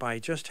meeting by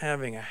just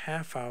having a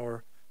half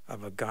hour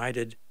of a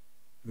guided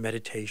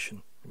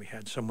meditation. We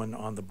had someone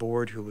on the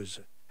board who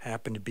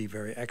happened to be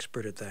very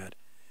expert at that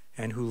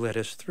and who led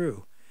us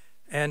through.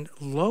 And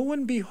lo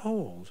and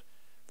behold,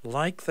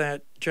 like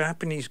that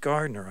Japanese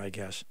gardener, I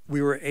guess,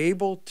 we were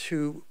able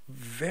to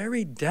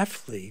very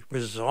deftly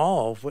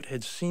resolve what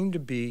had seemed to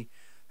be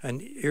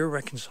an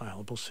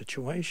irreconcilable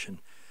situation.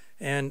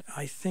 And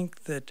I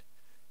think that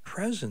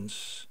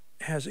presence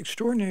has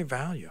extraordinary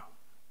value.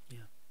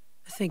 Yeah.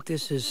 I think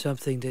this is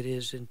something that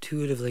is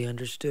intuitively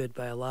understood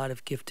by a lot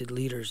of gifted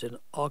leaders in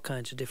all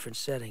kinds of different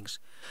settings.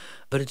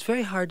 But it's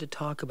very hard to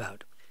talk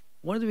about.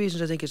 One of the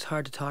reasons I think it's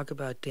hard to talk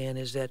about, Dan,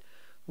 is that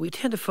we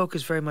tend to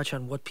focus very much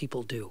on what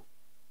people do.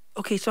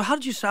 Okay, so how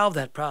did you solve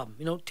that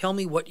problem? Tell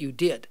me what you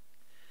did.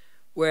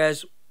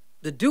 Whereas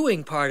the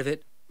doing part of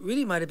it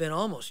really might have been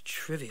almost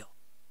trivial.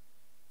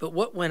 But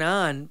what went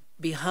on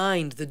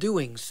behind the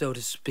doing, so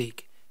to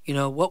speak,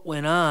 what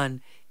went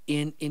on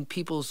in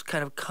people's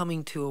kind of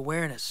coming to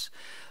awareness.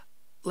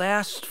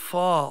 Last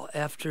fall,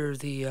 after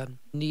the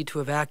need to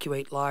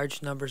evacuate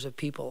large numbers of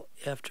people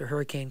after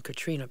Hurricane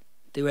Katrina,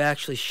 they were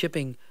actually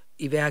shipping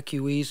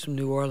evacuees from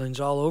New Orleans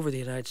all over the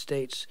United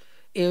States.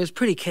 It was a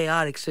pretty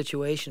chaotic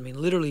situation. I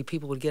mean, literally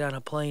people would get on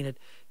a plane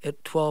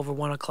at 12 or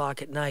 1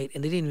 o'clock at night,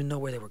 and they didn't even know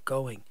where they were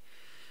going.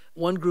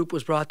 One group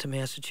was brought to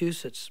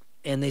Massachusetts,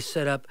 and they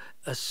set up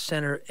a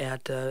center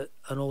at an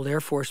old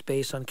Air Force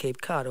base on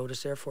Cape Cod,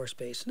 Otis Air Force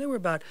Base. And there were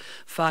about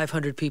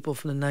 500 people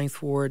from the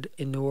Ninth Ward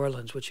in New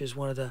Orleans, which is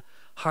one of the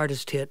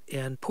hardest hit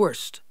and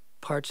poorest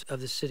parts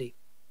of the city.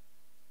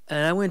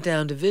 And I went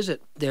down to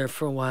visit there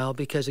for a while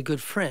because a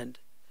good friend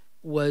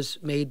was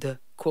made the,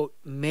 quote,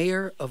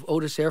 mayor of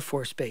Otis Air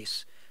Force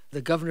Base.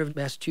 The governor of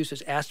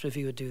Massachusetts asked him if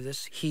he would do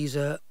this. He's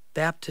a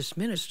Baptist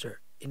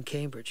minister. in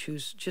Cambridge,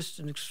 who's just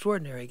an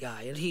extraordinary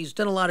guy. And he's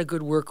done a lot of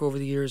good work over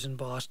the years in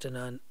Boston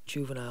on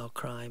juvenile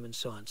crime and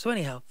so on. So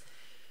anyhow,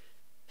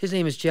 his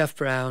name is Jeff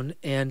Brown,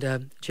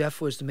 and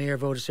Jeff was the mayor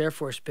of Otis Air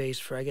Force Base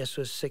for, I guess it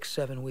was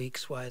 6-7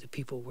 weeks while the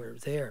people were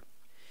there.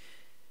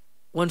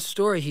 One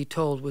story he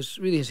told was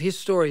really, his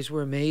stories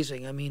were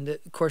amazing. I mean,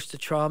 of course, the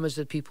traumas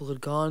that people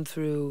had gone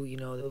through,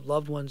 the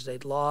loved ones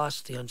they'd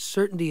lost, the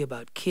uncertainty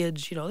about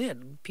kids. They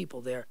had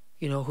people there,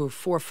 who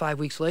 4 or 5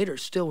 weeks later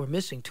still were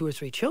missing 2 or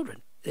 3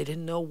 children. They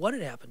didn't know what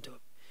had happened to them.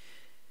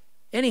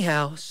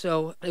 Anyhow,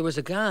 so there was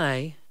a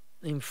guy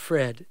named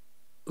Fred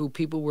who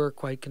people were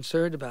quite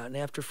concerned about. And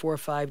after 4 or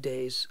 5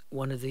 days,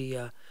 one of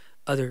the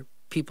other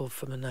people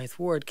from the Ninth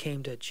Ward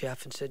came to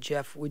Jeff and said,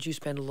 "Jeff, would you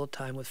spend a little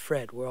time with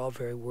Fred? We're all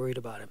very worried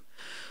about him."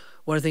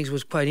 One of the things that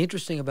was quite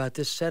interesting about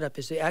this setup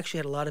is they actually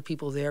had a lot of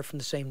people there from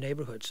the same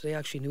neighborhood, so they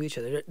actually knew each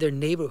other. Their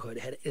neighborhood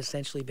had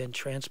essentially been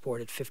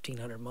transported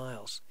 1,500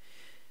 miles.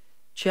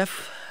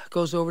 Jeff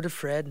goes over to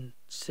Fred and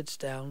sits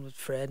down with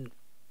Fred, and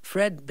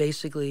Fred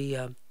basically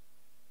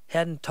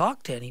hadn't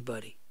talked to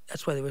anybody.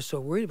 That's why they were so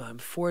worried about him.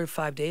 4 or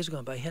 5 days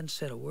gone by, he hadn't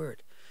said a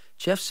word.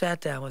 Jeff sat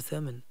down with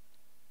him and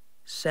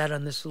sat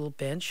on this little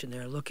bench, and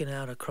they're looking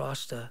out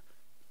across the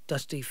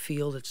dusty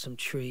field at some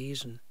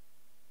trees, and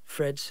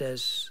Fred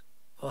says,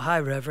 "Well, hi,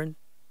 Reverend."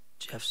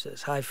 Jeff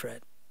says, "Hi,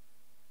 Fred."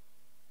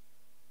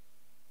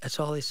 That's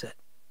all he said.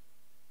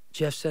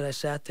 Jeff said, "I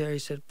sat there," he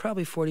said,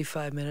 "probably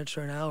 45 minutes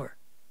or an hour."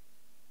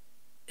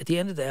 At the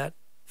end of that,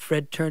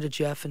 Fred turned to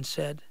Jeff and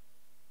said,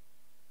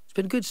 "It's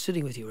been good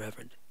sitting with you,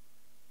 Reverend."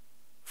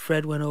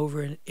 Fred went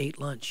over and ate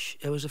lunch.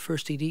 It was the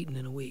first he'd eaten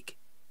in a week.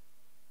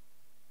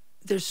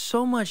 There's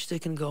so much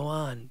that can go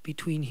on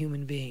between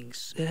human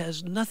beings. It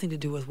has nothing to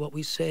do with what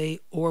we say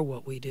or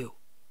what we do.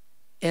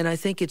 And I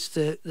think it's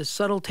the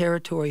subtle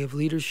territory of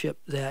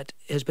leadership that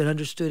has been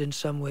understood in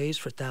some ways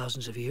for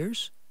thousands of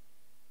years.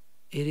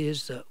 It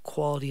is the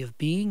quality of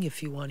being,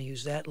 if you want to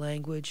use that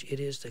language. It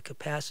is the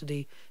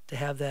capacity to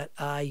have that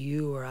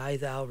I-you or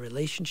I-thou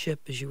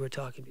relationship, as you were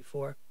talking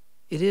before.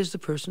 It is the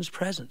person's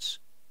presence.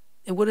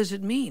 And what does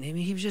it mean? I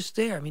mean, he was just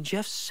there. I mean,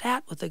 Jeff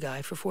sat with the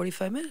guy for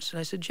 45 minutes. And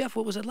I said, "Jeff,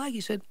 what was it like?"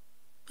 He said,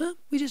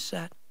 "We just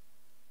sat.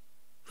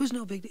 It was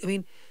no big deal." I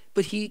mean,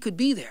 but he could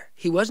be there.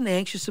 He wasn't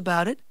anxious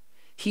about it.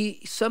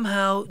 He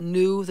somehow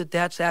knew that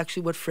that's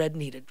actually what Fred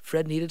needed.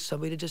 Fred needed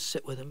somebody to just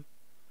sit with him.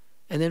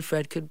 And then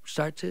Fred could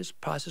start his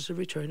process of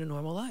returning to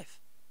normal life.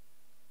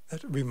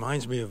 That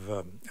reminds me of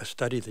a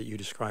study that you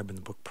describe in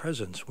the book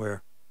Presence,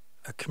 where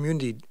a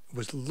community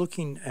was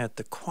looking at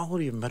the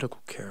quality of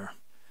medical care.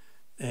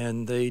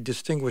 And they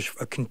distinguish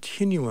a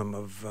continuum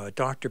of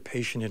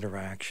doctor-patient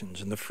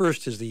interactions. And the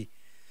first is the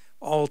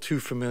all too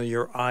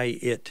familiar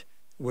I-it,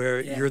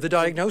 where you're the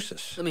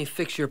diagnosis. Let me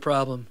fix your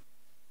problem.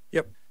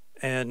 Yep.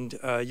 And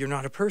you're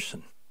not a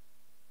person.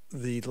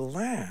 The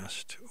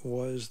last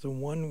was the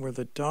one where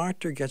the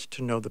doctor gets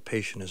to know the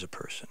patient as a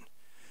person,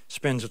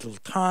 spends a little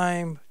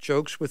time,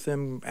 jokes with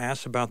them,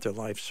 asks about their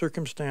life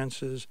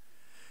circumstances.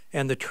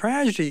 And the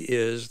tragedy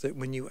is that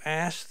when you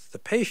ask the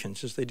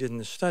patients, as they did in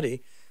the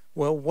study,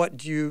 well, what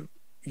do you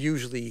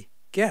usually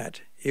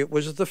get? It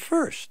was the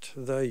first,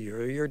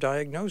 you're your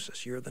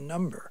diagnosis, you're the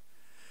number.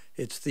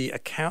 It's the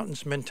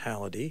accountant's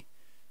mentality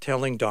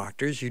telling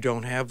doctors you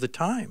don't have the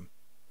time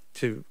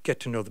to get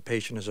to know the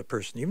patient as a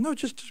person, even though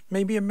just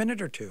maybe a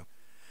minute or two.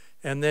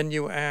 And then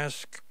you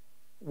ask,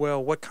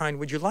 well, what kind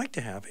would you like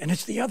to have? And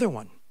it's the other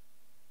one.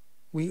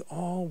 We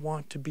all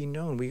want to be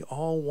known. We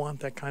all want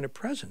that kind of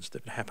presence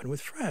that happened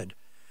with Fred.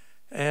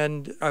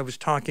 And I was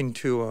talking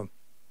to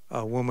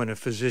a woman, a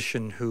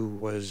physician who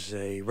was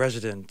a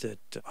resident at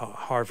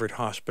Harvard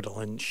Hospital,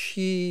 and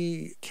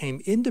she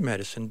came into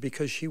medicine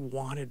because she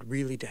wanted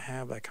really to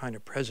have that kind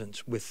of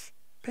presence with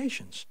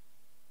patients.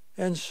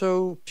 And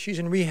so she's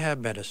in rehab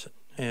medicine,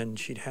 and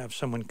she'd have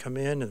someone come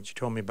in, and she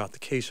told me about the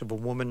case of a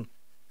woman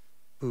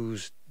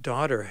whose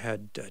daughter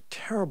had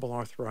terrible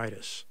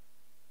arthritis,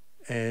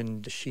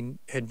 and she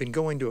had been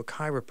going to a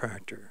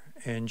chiropractor,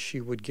 and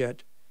she would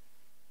get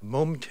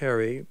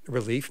momentary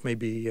relief,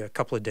 maybe a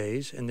couple of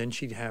days, and then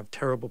she'd have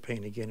terrible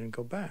pain again and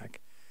go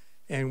back.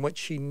 And what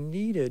she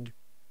needed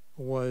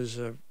was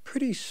a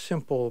pretty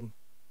simple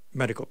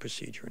medical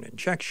procedure, an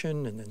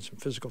injection and then some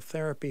physical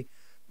therapy.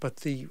 But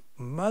the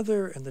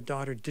mother and the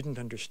daughter didn't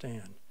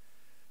understand.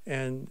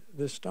 And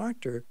this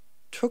doctor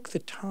took the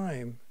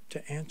time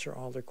to answer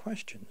all their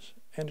questions,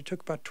 and it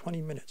took about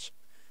 20 minutes.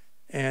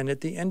 And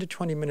at the end of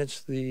 20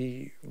 minutes,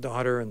 the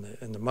daughter and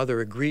the mother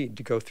agreed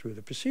to go through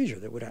the procedure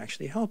that would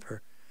actually help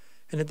her.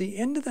 And at the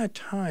end of that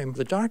time,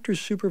 the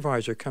doctor's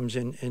supervisor comes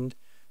in and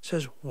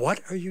says,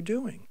 "What are you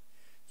doing?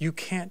 You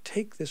can't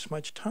take this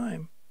much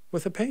time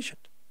with a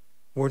patient.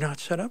 We're not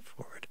set up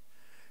for it."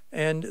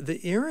 And the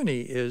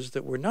irony is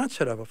that we're not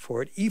set up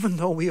for it, even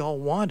though we all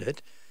want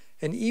it.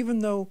 And even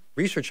though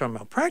research on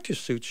malpractice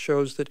suits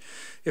shows that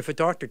if a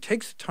doctor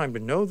takes the time to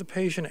know the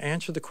patient,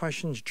 answer the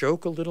questions,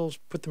 joke a little,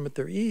 put them at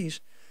their ease,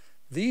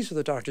 these are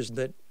the doctors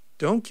that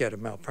don't get a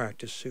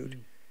malpractice suit.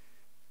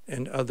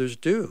 And others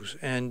do.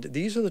 And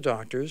these are the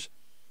doctors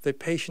that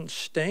patients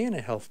stay in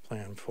a health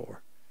plan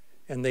for.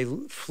 and they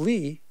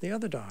flee the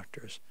other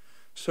doctors.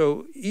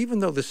 So even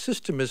though the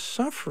system is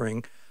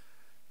suffering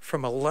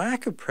from a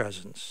lack of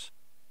presence,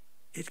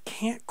 it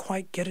can't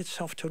quite get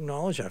itself to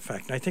acknowledge that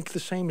fact. And I think the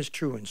same is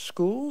true in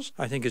schools.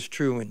 I think it's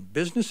true in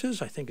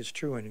businesses. I think it's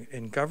true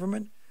in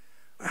government.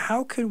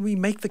 How can we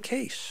make the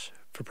case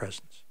for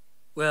presence?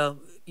 Well,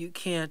 you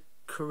can't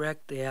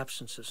correct the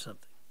absence of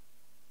something.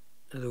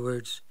 In other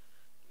words,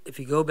 if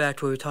you go back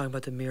to what we were talking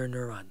about, the mirror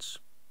neurons,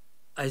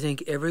 I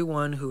think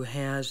everyone who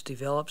has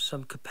developed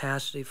some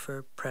capacity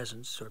for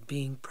presence or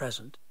being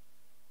present,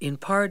 in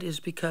part is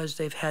because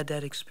they've had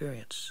that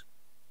experience.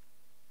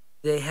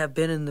 They have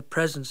been in the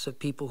presence of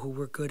people who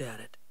were good at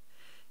it.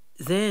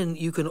 Then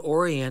you can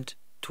orient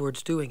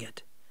towards doing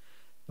it.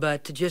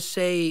 But to just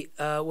say,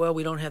 well,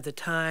 we don't have the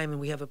time and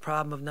we have a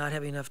problem of not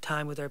having enough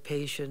time with our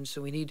patients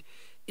and we need,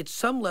 at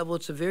some level,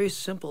 it's a very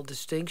simple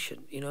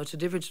distinction. You know, it's a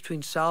difference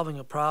between solving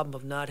a problem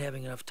of not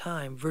having enough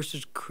time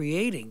versus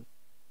creating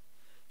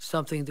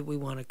something that we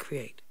want to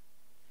create.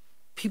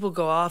 People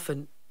go off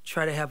and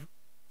try to have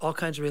all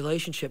kinds of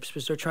relationships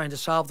because they're trying to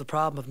solve the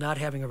problem of not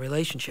having a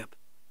relationship,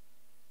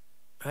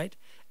 right?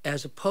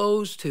 As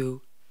opposed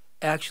to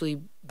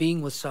actually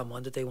being with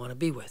someone that they want to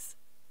be with.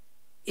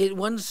 In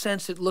one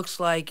sense, it looks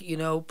like, you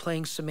know,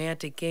 playing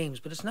semantic games,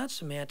 but it's not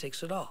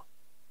semantics at all.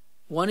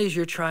 One is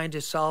you're trying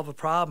to solve a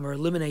problem or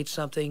eliminate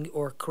something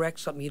or correct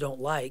something you don't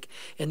like,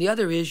 and the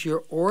other is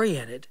you're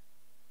oriented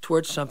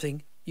towards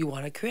something you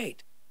want to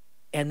create.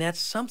 And that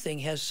something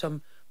has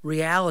some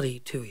reality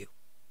to you.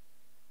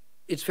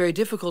 It's very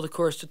difficult, of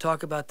course, to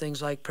talk about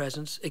things like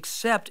presence,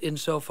 except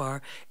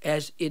insofar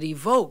as it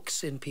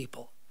evokes in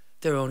people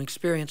their own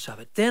experience of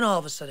it. Then all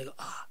of a sudden, they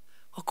go,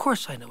 of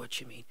course I know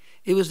what you mean.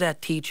 It was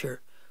that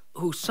teacher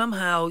who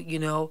somehow, you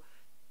know,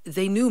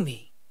 they knew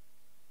me.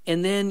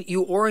 And then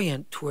you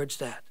orient towards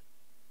that.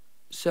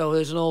 So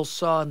there's an old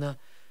saw in the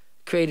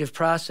creative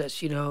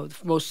process, you know,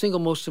 the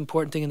most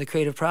important thing in the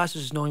creative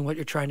process is knowing what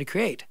you're trying to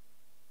create.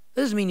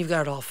 That doesn't mean you've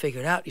got it all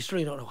figured out. You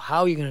certainly don't know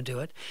how you're going to do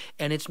it.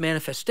 And its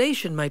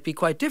manifestation might be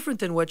quite different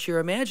than what you're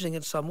imagining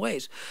in some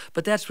ways.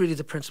 But that's really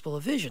the principle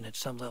of vision at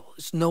some level.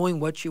 It's knowing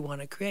what you want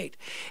to create.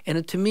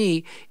 And to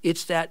me,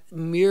 it's that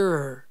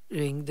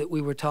mirroring that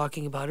we were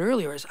talking about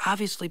earlier is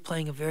obviously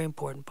playing a very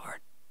important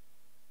part.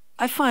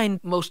 I find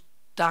most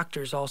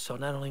doctors also,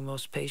 not only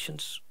most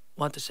patients,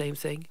 want the same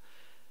thing.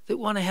 They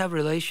want to have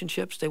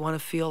relationships. They want to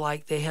feel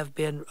like they have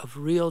been of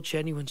real,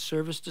 genuine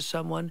service to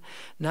someone,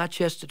 not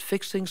just at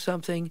fixing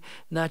something,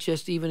 not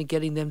just even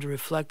getting them to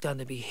reflect on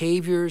the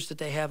behaviors that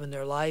they have in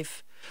their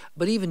life,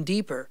 but even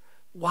deeper,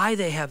 why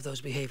they have those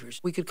behaviors.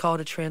 We could call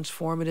it a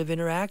transformative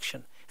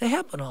interaction. They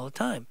happen all the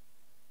time.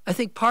 I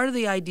think part of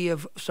the idea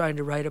of starting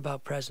to write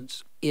about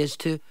presence is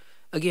to,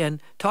 again,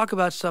 talk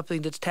about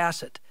something that's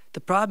tacit. The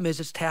problem is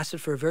it's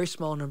tacit for a very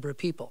small number of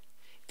people,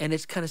 and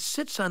it kind of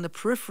sits on the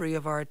periphery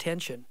of our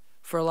attention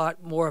for a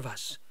lot more of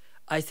us.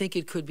 I think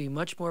it could be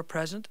much more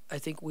present. I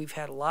think we've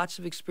had lots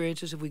of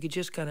experiences, if we could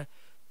just kind of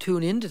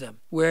tune into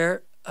them,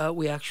 where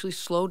we actually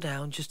slow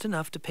down just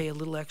enough to pay a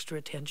little extra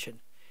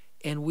attention,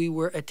 and we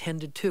were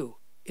attended to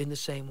in the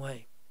same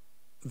way.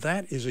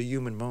 That is a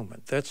human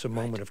moment. That's a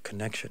moment of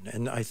connection.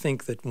 And I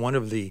think that one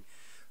of the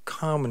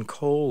common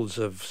colds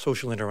of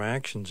social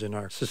interactions in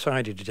our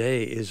society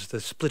today is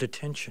the split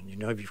attention. You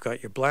know, you've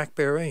got your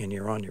BlackBerry and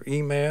you're on your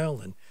email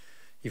and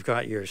you've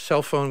got your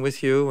cell phone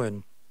with you.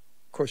 And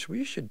of course,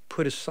 we should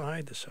put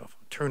aside the cell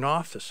phone, turn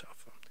off the cell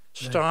phone,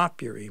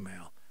 stop your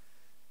email,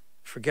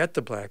 forget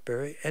the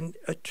BlackBerry, and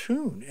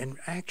attune and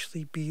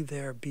actually be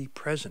there, be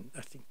present.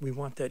 I think we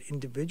want that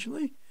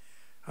individually.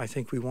 I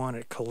think we want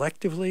it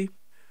collectively.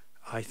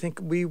 I think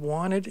we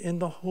want it in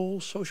the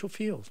whole social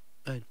field.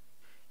 Right.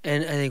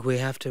 And I think we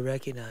have to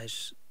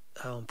recognize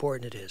how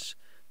important it is.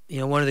 You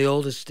know, one of the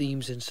oldest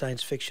themes in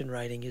science fiction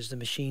writing is the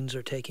machines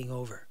are taking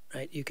over,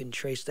 right? You can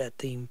trace that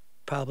theme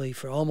probably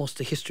for almost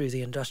the history of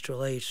the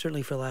industrial age,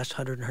 certainly for the last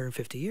 100 and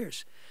 150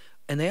 years.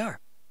 And they are.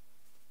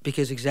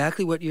 Because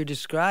exactly what you're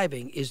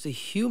describing is the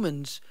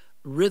humans'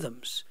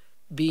 rhythms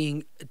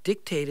being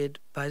dictated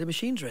by the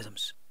machines'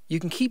 rhythms. You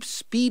can keep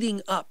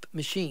speeding up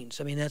machines.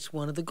 I mean, that's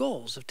one of the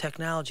goals of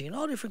technology in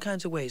all different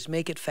kinds of ways.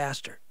 Make it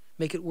faster.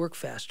 Make it work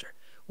faster.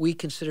 We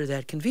consider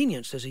that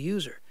convenience as a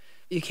user.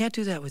 You can't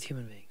do that with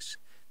human beings.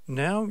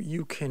 Now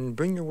you can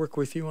bring your work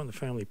with you on the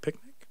family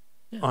picnic,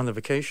 on the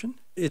vacation.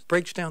 It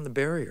breaks down the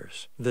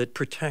barriers that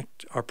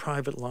protect our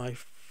private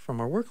life from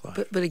our work life.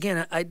 But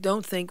again, I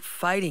don't think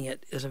fighting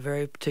it is a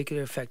very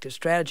particular effective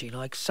strategy. You know,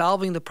 like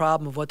solving the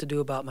problem of what to do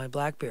about my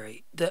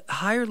BlackBerry. The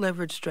higher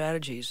leverage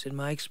strategies, in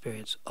my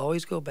experience,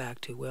 always go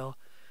back to, well,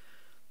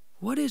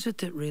 what is it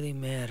that really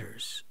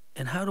matters?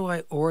 And how do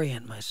I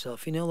orient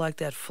myself? You know, like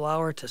that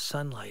flower to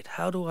sunlight.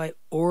 How do I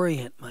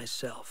orient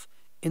myself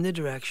in the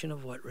direction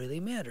of what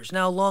really matters?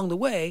 Now, along the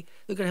way,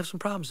 they're going to have some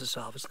problems to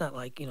solve. It's not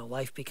like, you know,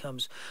 life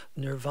becomes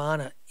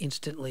nirvana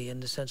instantly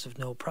in the sense of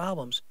no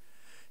problems.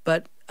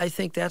 But I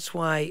think that's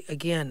why,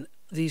 again,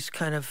 these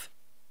kind of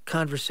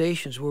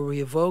conversations where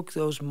we evoke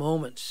those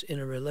moments in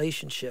a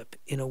relationship,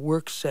 in a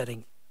work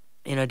setting,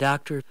 in a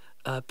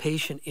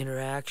doctor-patient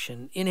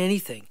interaction, in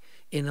anything,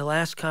 in the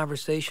last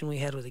conversation we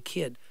had with a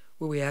kid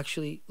where we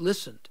actually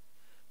listened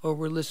or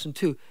were listened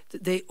to.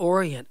 They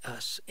orient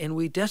us, and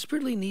we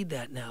desperately need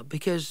that now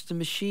because the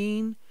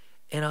machine,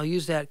 and I'll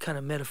use that kind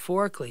of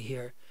metaphorically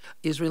here,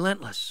 is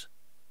relentless.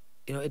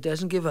 It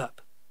doesn't give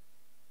up.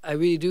 I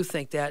really do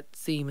think that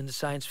theme in the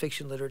science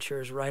fiction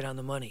literature is right on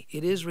the money.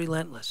 It is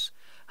relentless.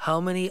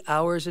 How many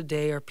hours a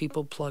day are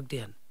people plugged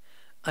in?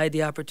 I had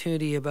the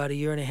opportunity about a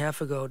year and a half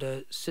ago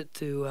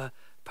to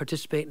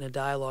participate in a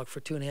dialogue for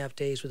 2.5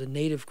 days with a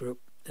native group,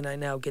 and I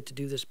now get to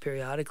do this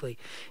periodically.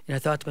 And I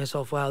thought to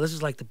myself, wow, this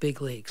is like the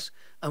big leagues.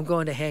 I'm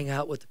going to hang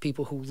out with the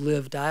people who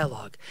live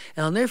dialogue.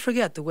 And I'll never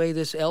forget the way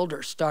this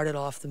elder started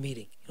off the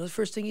meeting. The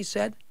first thing he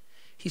said?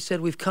 He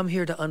said, we've come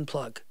here to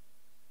unplug.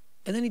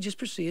 And then he just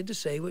proceeded to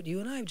say what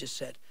you and I have just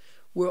said.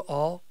 We're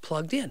all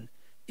plugged in.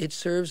 It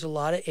serves a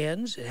lot of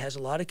ends. It has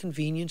a lot of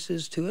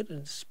conveniences to it. And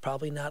it's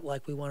probably not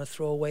like we want to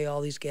throw away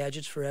all these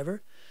gadgets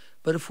forever.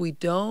 But if we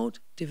don't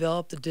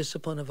develop the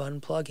discipline of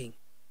unplugging,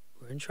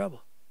 we're in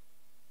trouble.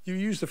 You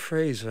use the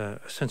phrase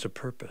a sense of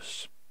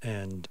purpose.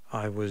 And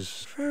I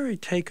was very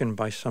taken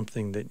by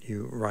something that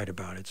you write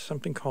about. It's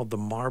something called the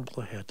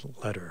Marblehead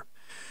Letter.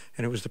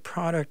 And it was the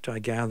product, I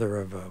gather,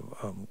 of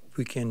a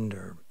weekend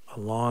or a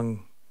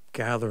long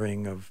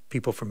gathering of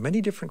people from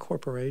many different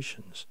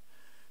corporations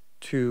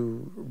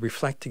to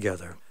reflect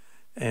together.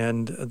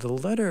 And the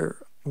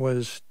letter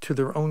was to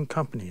their own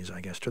companies,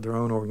 I guess, to their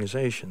own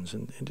organizations.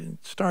 And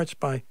it starts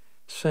by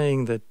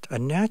saying that a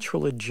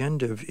natural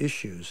agenda of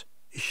issues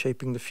is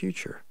shaping the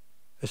future,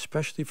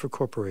 especially for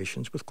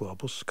corporations with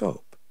global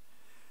scope.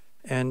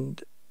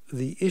 And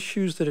the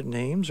issues that it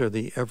names are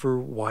the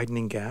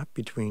ever-widening gap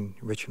between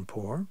rich and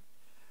poor.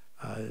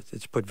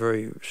 It's put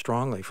very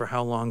strongly, for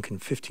how long can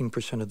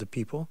 15% of the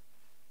people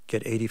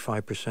get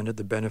 85% of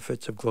the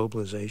benefits of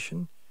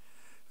globalization?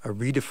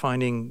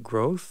 Redefining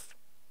growth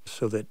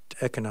so that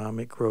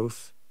economic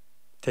growth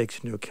takes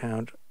into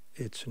account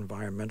its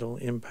environmental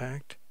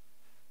impact.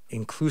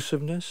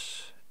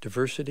 Inclusiveness,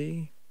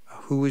 diversity,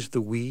 who is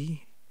the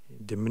we,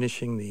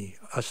 diminishing the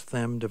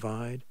us-them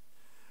divide,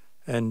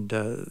 and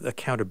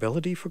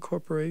accountability for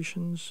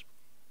corporations,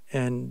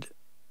 and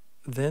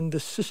then the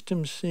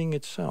system seeing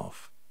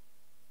itself.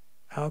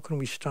 How can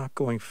we stop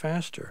going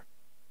faster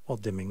while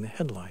dimming the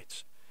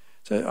headlights?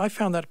 So I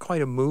found that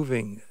quite a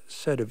moving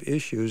set of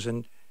issues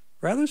and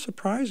rather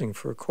surprising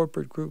for a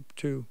corporate group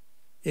to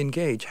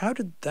engage. How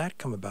did that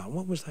come about?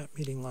 What was that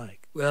meeting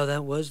like? Well,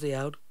 that was the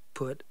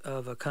output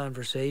of a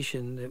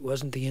conversation. It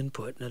wasn't the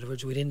input. In other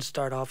words, we didn't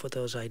start off with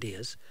those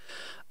ideas.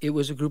 It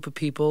was a group of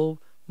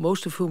people,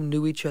 most of whom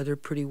knew each other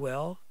pretty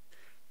well.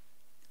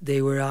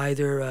 They were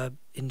either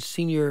in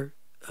senior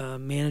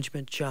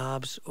management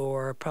jobs,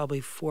 or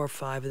probably 4 or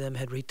 5 of them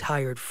had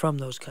retired from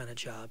those kind of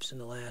jobs in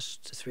the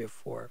last 3 or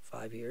 4 or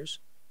 5 years.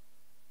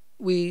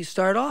 We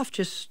start off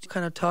just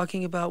kind of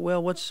talking about,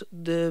 well, what's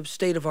the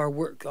state of our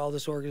work, all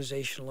this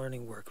organizational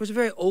learning work. It was a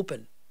very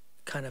open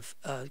kind of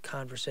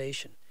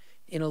conversation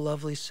in a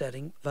lovely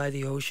setting by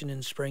the ocean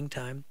in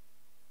springtime.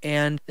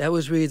 And that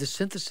was really the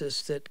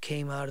synthesis that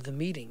came out of the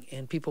meeting.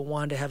 And people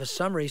wanted to have a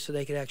summary so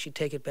they could actually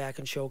take it back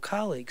and show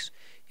colleagues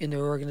in their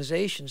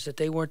organizations that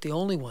they weren't the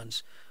only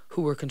ones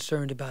who were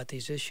concerned about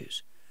these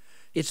issues.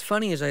 It's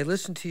funny, as I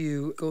listen to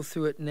you go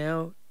through it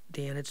now,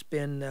 Dan, it's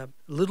been a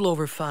little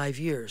over 5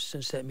 years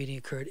since that meeting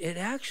occurred. It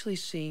actually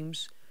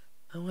seems,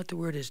 I don't know what the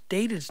word is,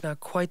 dated is not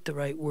quite the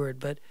right word,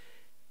 but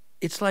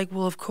it's like,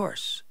 well, of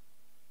course.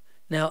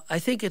 Now, I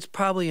think it's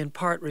probably in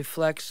part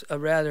reflects a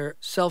rather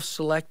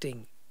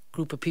self-selecting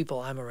group of people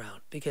I'm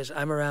around, because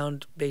I'm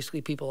around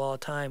basically people all the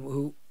time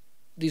who,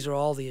 these are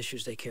all the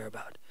issues they care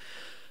about.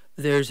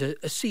 There's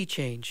a sea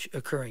change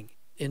occurring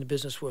in the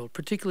business world,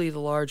 particularly the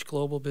large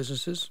global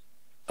businesses,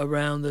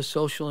 around the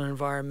social and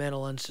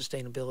environmental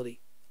unsustainability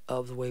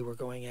of the way we're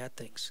going at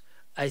things.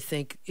 I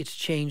think it's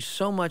changed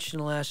so much in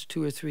the last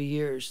 2 or 3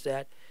 years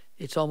that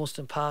it's almost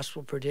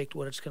impossible to predict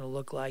what it's going to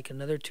look like in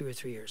another 2 or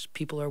 3 years.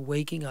 People are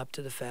waking up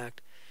to the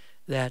fact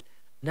that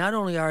not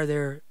only are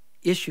there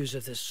issues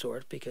of this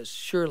sort, because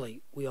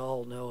surely we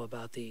all know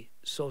about the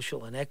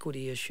social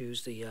inequity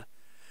issues,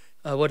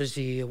 what does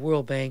the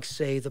World Bank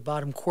say? The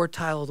bottom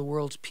quartile of the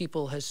world's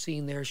people has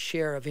seen their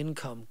share of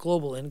income,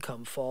 global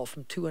income, fall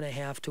from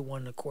 2.5% to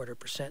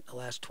 1.25% in the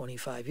last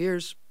 25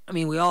 years. I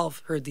mean, we all have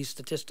heard these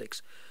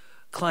statistics.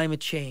 Climate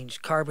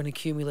change, carbon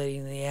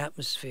accumulating in the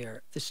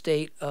atmosphere, the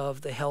state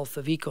of the health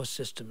of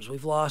ecosystems.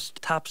 We've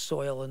lost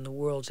topsoil in the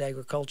world's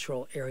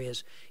agricultural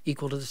areas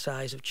equal to the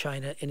size of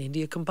China and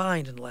India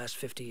combined in the last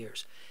 50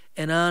 years.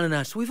 And on and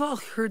on. So we've all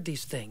heard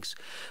these things.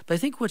 But I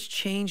think what's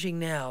changing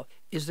now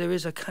is there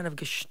is a kind of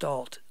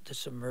gestalt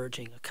that's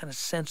emerging, a kind of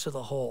sense of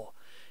the whole,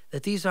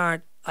 that these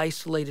aren't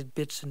isolated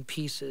bits and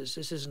pieces.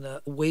 This isn't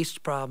a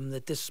waste problem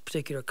that this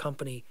particular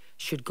company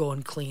should go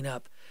and clean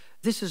up.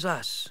 This is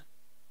us.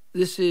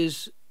 This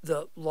is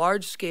the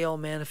large-scale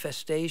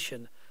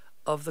manifestation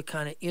of the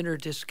kind of inner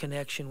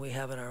disconnection we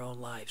have in our own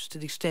lives. To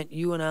the extent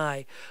you and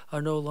I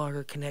are no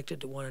longer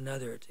connected to one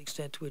another, to the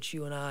extent to which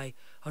you and I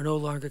are no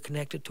longer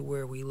connected to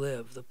where we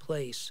live, the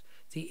place,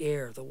 the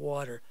air, the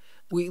water,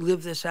 We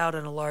live this out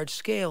on a large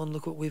scale, and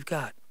look what we've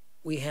got.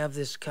 We have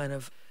this kind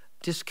of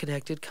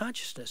disconnected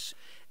consciousness.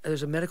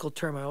 There's a medical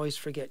term I always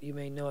forget, you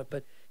may know it,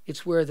 but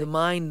it's where the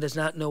mind does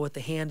not know what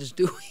the hand is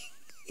doing.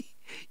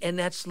 And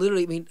that's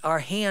literally, I mean,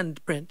 our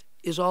handprint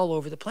is all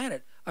over the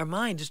planet. Our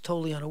mind is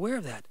totally unaware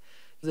of that.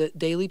 The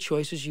daily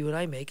choices you and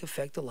I make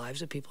affect the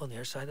lives of people on the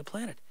other side of the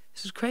planet.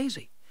 This is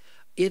crazy.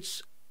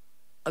 It's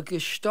a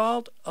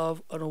gestalt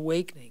of an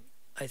awakening,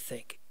 I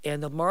think.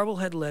 And the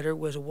Marblehead letter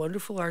was a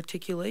wonderful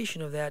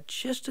articulation of that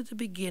just at the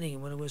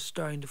beginning when it was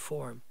starting to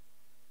form.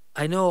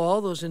 I know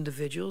all those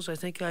individuals. I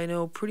think I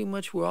know pretty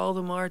much where all of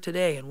them are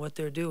today and what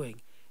they're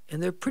doing.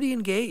 And they're pretty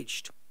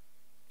engaged.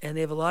 And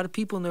they have a lot of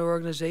people in their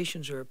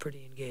organizations who are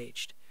pretty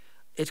engaged.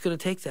 It's going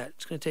to take that.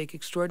 It's going to take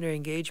extraordinary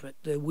engagement.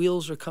 The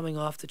wheels are coming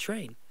off the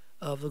train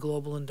of the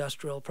global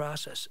industrial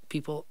process.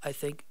 People, I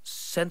think,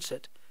 sense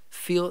it,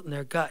 feel it in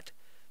their gut,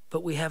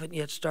 but we haven't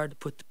yet started to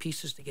put the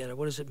pieces together.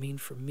 What does it mean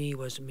for me?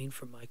 What does it mean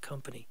for my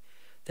company?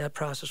 That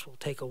process will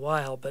take a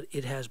while, but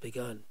it has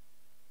begun.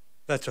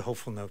 That's a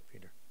hopeful note,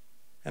 Peter.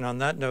 And on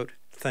that note,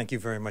 thank you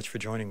very much for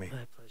joining me.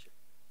 My pleasure.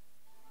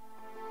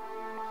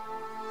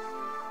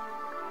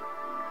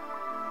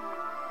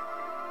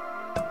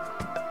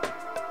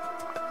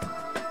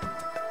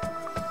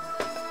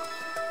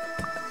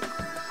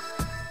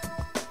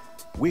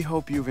 We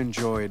hope you've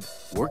enjoyed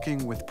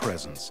Working with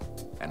Presence,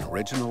 an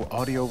original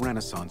Audio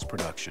Renaissance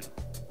production.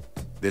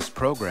 This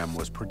program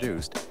was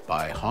produced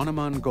by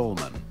Hanuman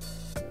Goleman.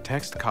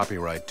 Text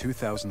copyright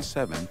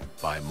 2007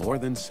 by More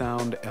Than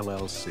Sound,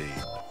 LLC.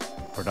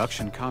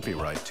 Production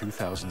copyright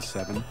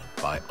 2007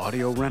 by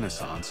Audio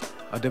Renaissance,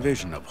 a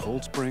division of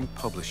Holdspring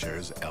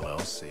Publishers,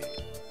 LLC.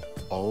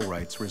 All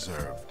rights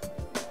reserved.